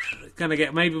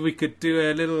 Maybe we could do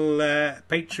a little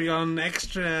Patreon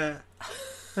extra.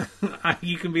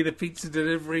 You can be the pizza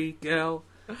delivery girl.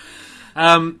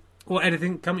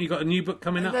 Anything coming? You got a new book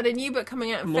coming up? I've got a new book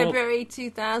coming out in February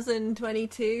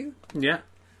 2022. Yeah.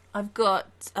 I've got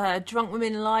a Drunk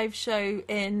Women live show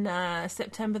in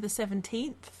September the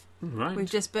 17th. Right.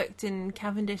 We've just booked in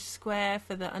Cavendish Square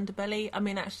for the Underbelly. I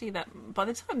mean, actually, that by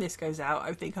the time this goes out,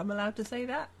 I think I'm allowed to say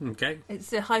that. Okay.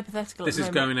 It's a hypothetical. This is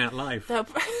going out live.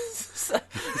 So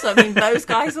I mean, those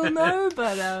guys will know,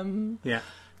 but yeah.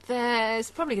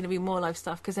 There's probably going to be more live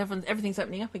stuff because everything's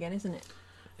opening up again, isn't it?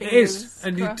 It is.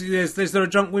 And is there a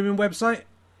Drunk Women website?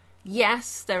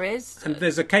 Yes, there is. And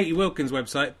there's a Katie Wilkins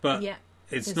website, but... Yeah.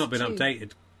 It's not been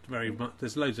updated very much.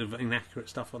 There's loads of inaccurate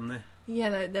stuff on there.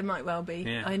 Yeah, there might well be.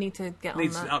 Yeah. I need to get on that.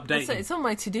 Needs updating. It's on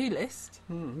my to-do list.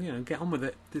 Get on with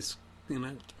it.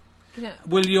 Yeah.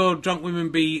 Will your Drunk Women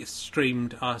be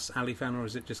streamed, asks Ali Fan, or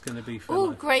is it just going to be for Oh,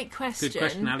 live? great question. Good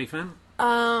question, Ali Fan.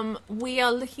 We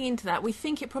are looking into that. We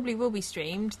think it probably will be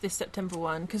streamed, this September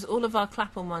one, because all of our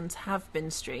Clapham ones have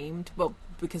been streamed. Well,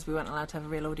 because we weren't allowed to have a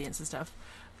real audience and stuff.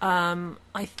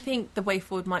 I think the way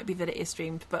forward might be that it is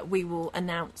streamed, but we will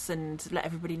announce and let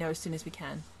everybody know as soon as we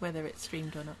can whether it's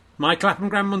streamed or not. My Clapham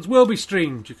Grand ones will be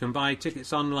streamed. You can buy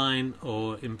tickets online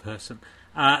or in person.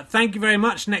 Thank you very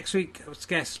much. Next week's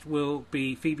guest will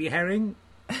be Phoebe Herring.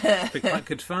 It'll be quite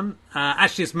good fun.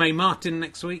 Actually, it's Mae Martin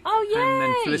next week. Oh, yay! And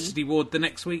then Felicity Ward the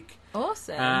next week.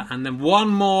 Awesome. And then one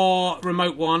more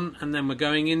remote one, and then we're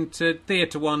going into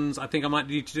theatre ones. I think I might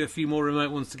need to do a few more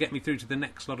remote ones to get me through to the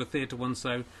next lot of theatre ones.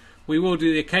 So we will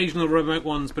do the occasional remote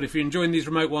ones, but if you're enjoying these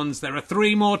remote ones, there are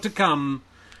 3 more to come.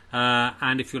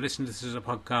 And if you're listening to this as a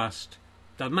podcast,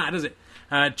 doesn't matter, does it?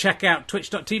 Check out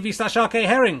twitch.tv/RK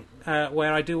Herring,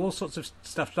 where I do all sorts of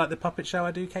stuff, like the puppet show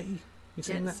I do, Katie. You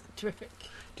seen that? Terrific.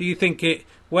 Do you think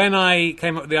when I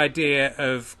came up with the idea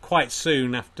of quite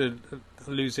soon after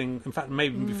losing, in fact,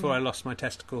 maybe before I lost my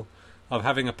testicle, of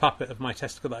having a puppet of my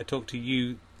testicle that I talked to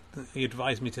you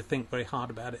advised me to think very hard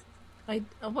about it.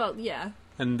 Well, yeah.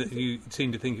 And you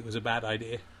seemed to think it was a bad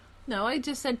idea. No, I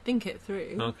just said think it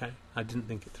through. Okay. I didn't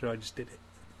think it through, I just did it.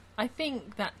 I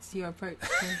think that's your approach.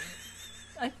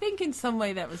 I think in some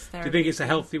way that was therapy. Do you think it's a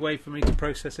healthy way for me to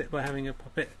process it by having a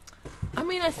puppet? I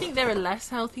mean, I think there are less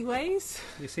healthy ways.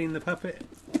 You seen the puppet?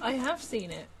 I have seen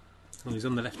it. Oh, he's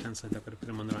on the left-hand side. I've got to put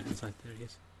him on the right-hand side. There he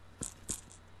is.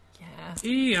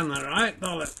 Yeah. On the right,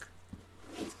 bollock.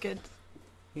 It's good.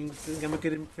 You think I'm a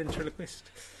good ventriloquist?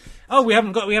 Oh, we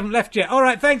haven't left yet. All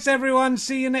right, thanks everyone.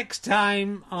 See you next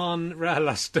time on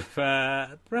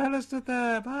RHLSTP.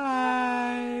 RHLSTP.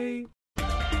 Bye.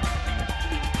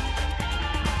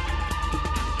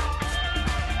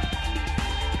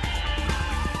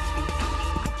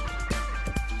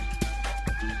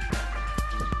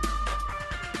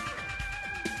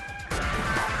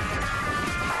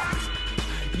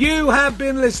 You have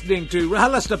been listening to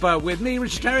RHLSTP with me,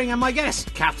 Richard Herring, and my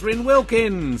guest, Catherine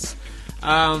Wilkins.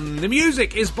 The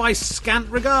music is by Scant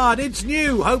Regard. It's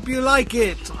new. Hope you like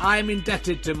it. I'm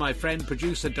indebted to my friend,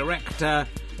 producer, director,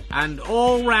 and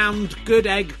all-round good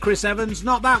egg, Chris Evans.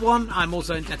 Not that one. I'm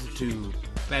also indebted to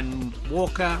Ben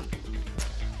Walker,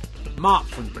 Mark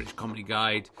from the British Comedy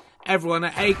Guide, everyone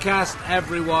at Acast,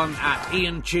 everyone at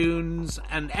Ian Tunes,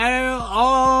 and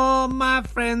all my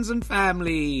friends and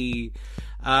family.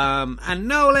 And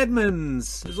Noel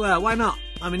Edmonds as well. Why not?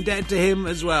 I'm indebted to him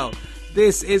as well.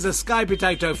 This is a Sky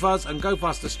Potato Fuzz and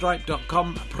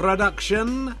GoFasterStripe.com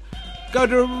production. Go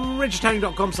to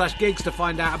richardherring.com/gigs to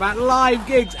find out about live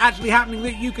gigs actually happening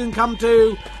that you can come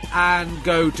to, and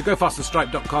go to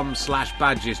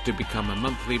GoFasterStripe.com/badges to become a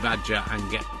monthly badger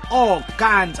and get all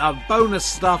kinds of bonus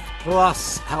stuff,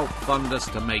 plus help fund us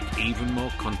to make even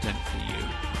more content for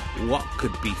you. What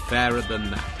could be fairer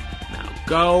than that? Now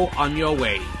go on your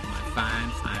way, my fine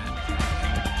friend.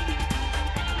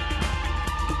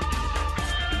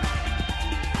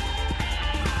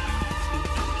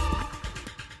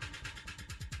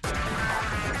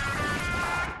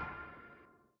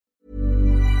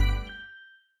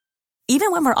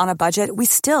 Even when we're on a budget, we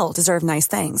still deserve nice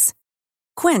things.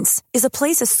 Quince is a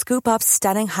place to scoop up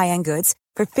stunning high-end goods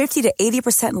for 50 to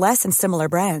 80% less than similar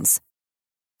brands.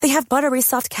 They have buttery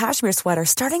soft cashmere sweaters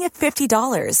starting at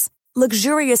 $50,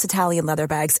 luxurious Italian leather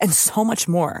bags, and so much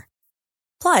more.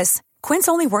 Plus, Quince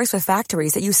only works with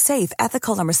factories that use safe,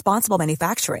 ethical, and responsible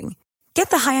manufacturing. Get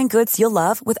the high-end goods you'll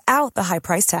love without the high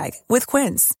price tag with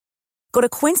Quince. Go to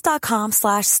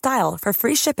quince.com/style for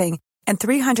free shipping and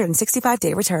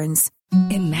 365-day returns.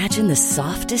 Imagine the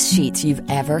softest sheets you've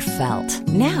ever felt.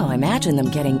 Now imagine them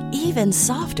getting even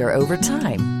softer over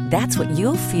time. That's what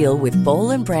you'll feel with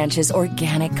Boll & Branch's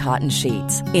organic cotton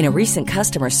sheets. In a recent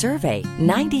customer survey,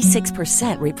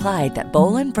 96% replied that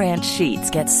Boll & Branch sheets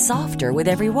get softer with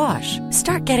every wash.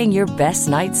 Start getting your best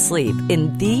night's sleep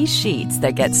in these sheets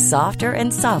that get softer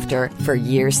and softer for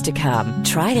years to come.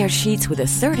 Try their sheets with a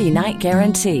 30-night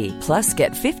guarantee. Plus,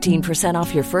 get 15%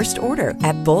 off your first order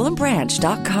at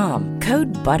bollandbranch.com.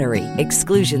 Code BUTTERY.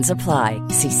 Exclusions apply.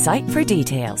 See site for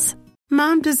details.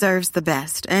 Mom deserves the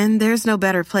best, and there's no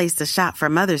better place to shop for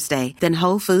Mother's Day than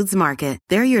Whole Foods Market.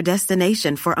 They're your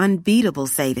destination for unbeatable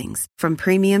savings, from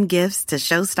premium gifts to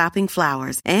show-stopping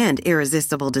flowers and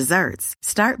irresistible desserts.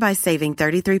 Start by saving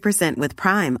 33% with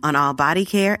Prime on all body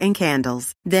care and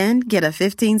candles. Then get a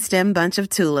 15-stem bunch of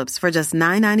tulips for just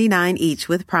 $9.99 each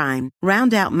with Prime.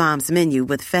 Round out Mom's menu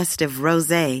with festive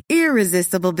rosé,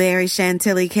 irresistible berry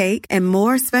chantilly cake, and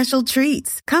more special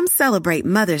treats. Come celebrate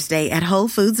Mother's Day at Whole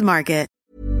Foods Market.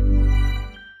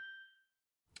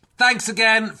 Thanks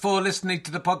again for listening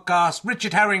to the podcast.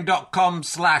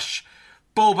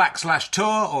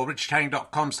 richardherring.com/ballback/tour or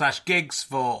richardherring.com/gigs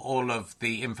for all of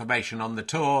the information on the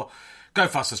tour.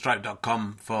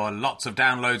 GoFasterStroke.com for lots of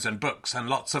downloads and books and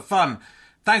lots of fun.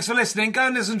 Thanks for listening. Go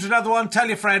and listen to another one. Tell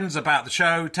your friends about the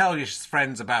show. Tell your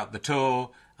friends about the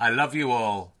tour. I love you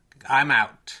all. I'm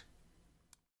out.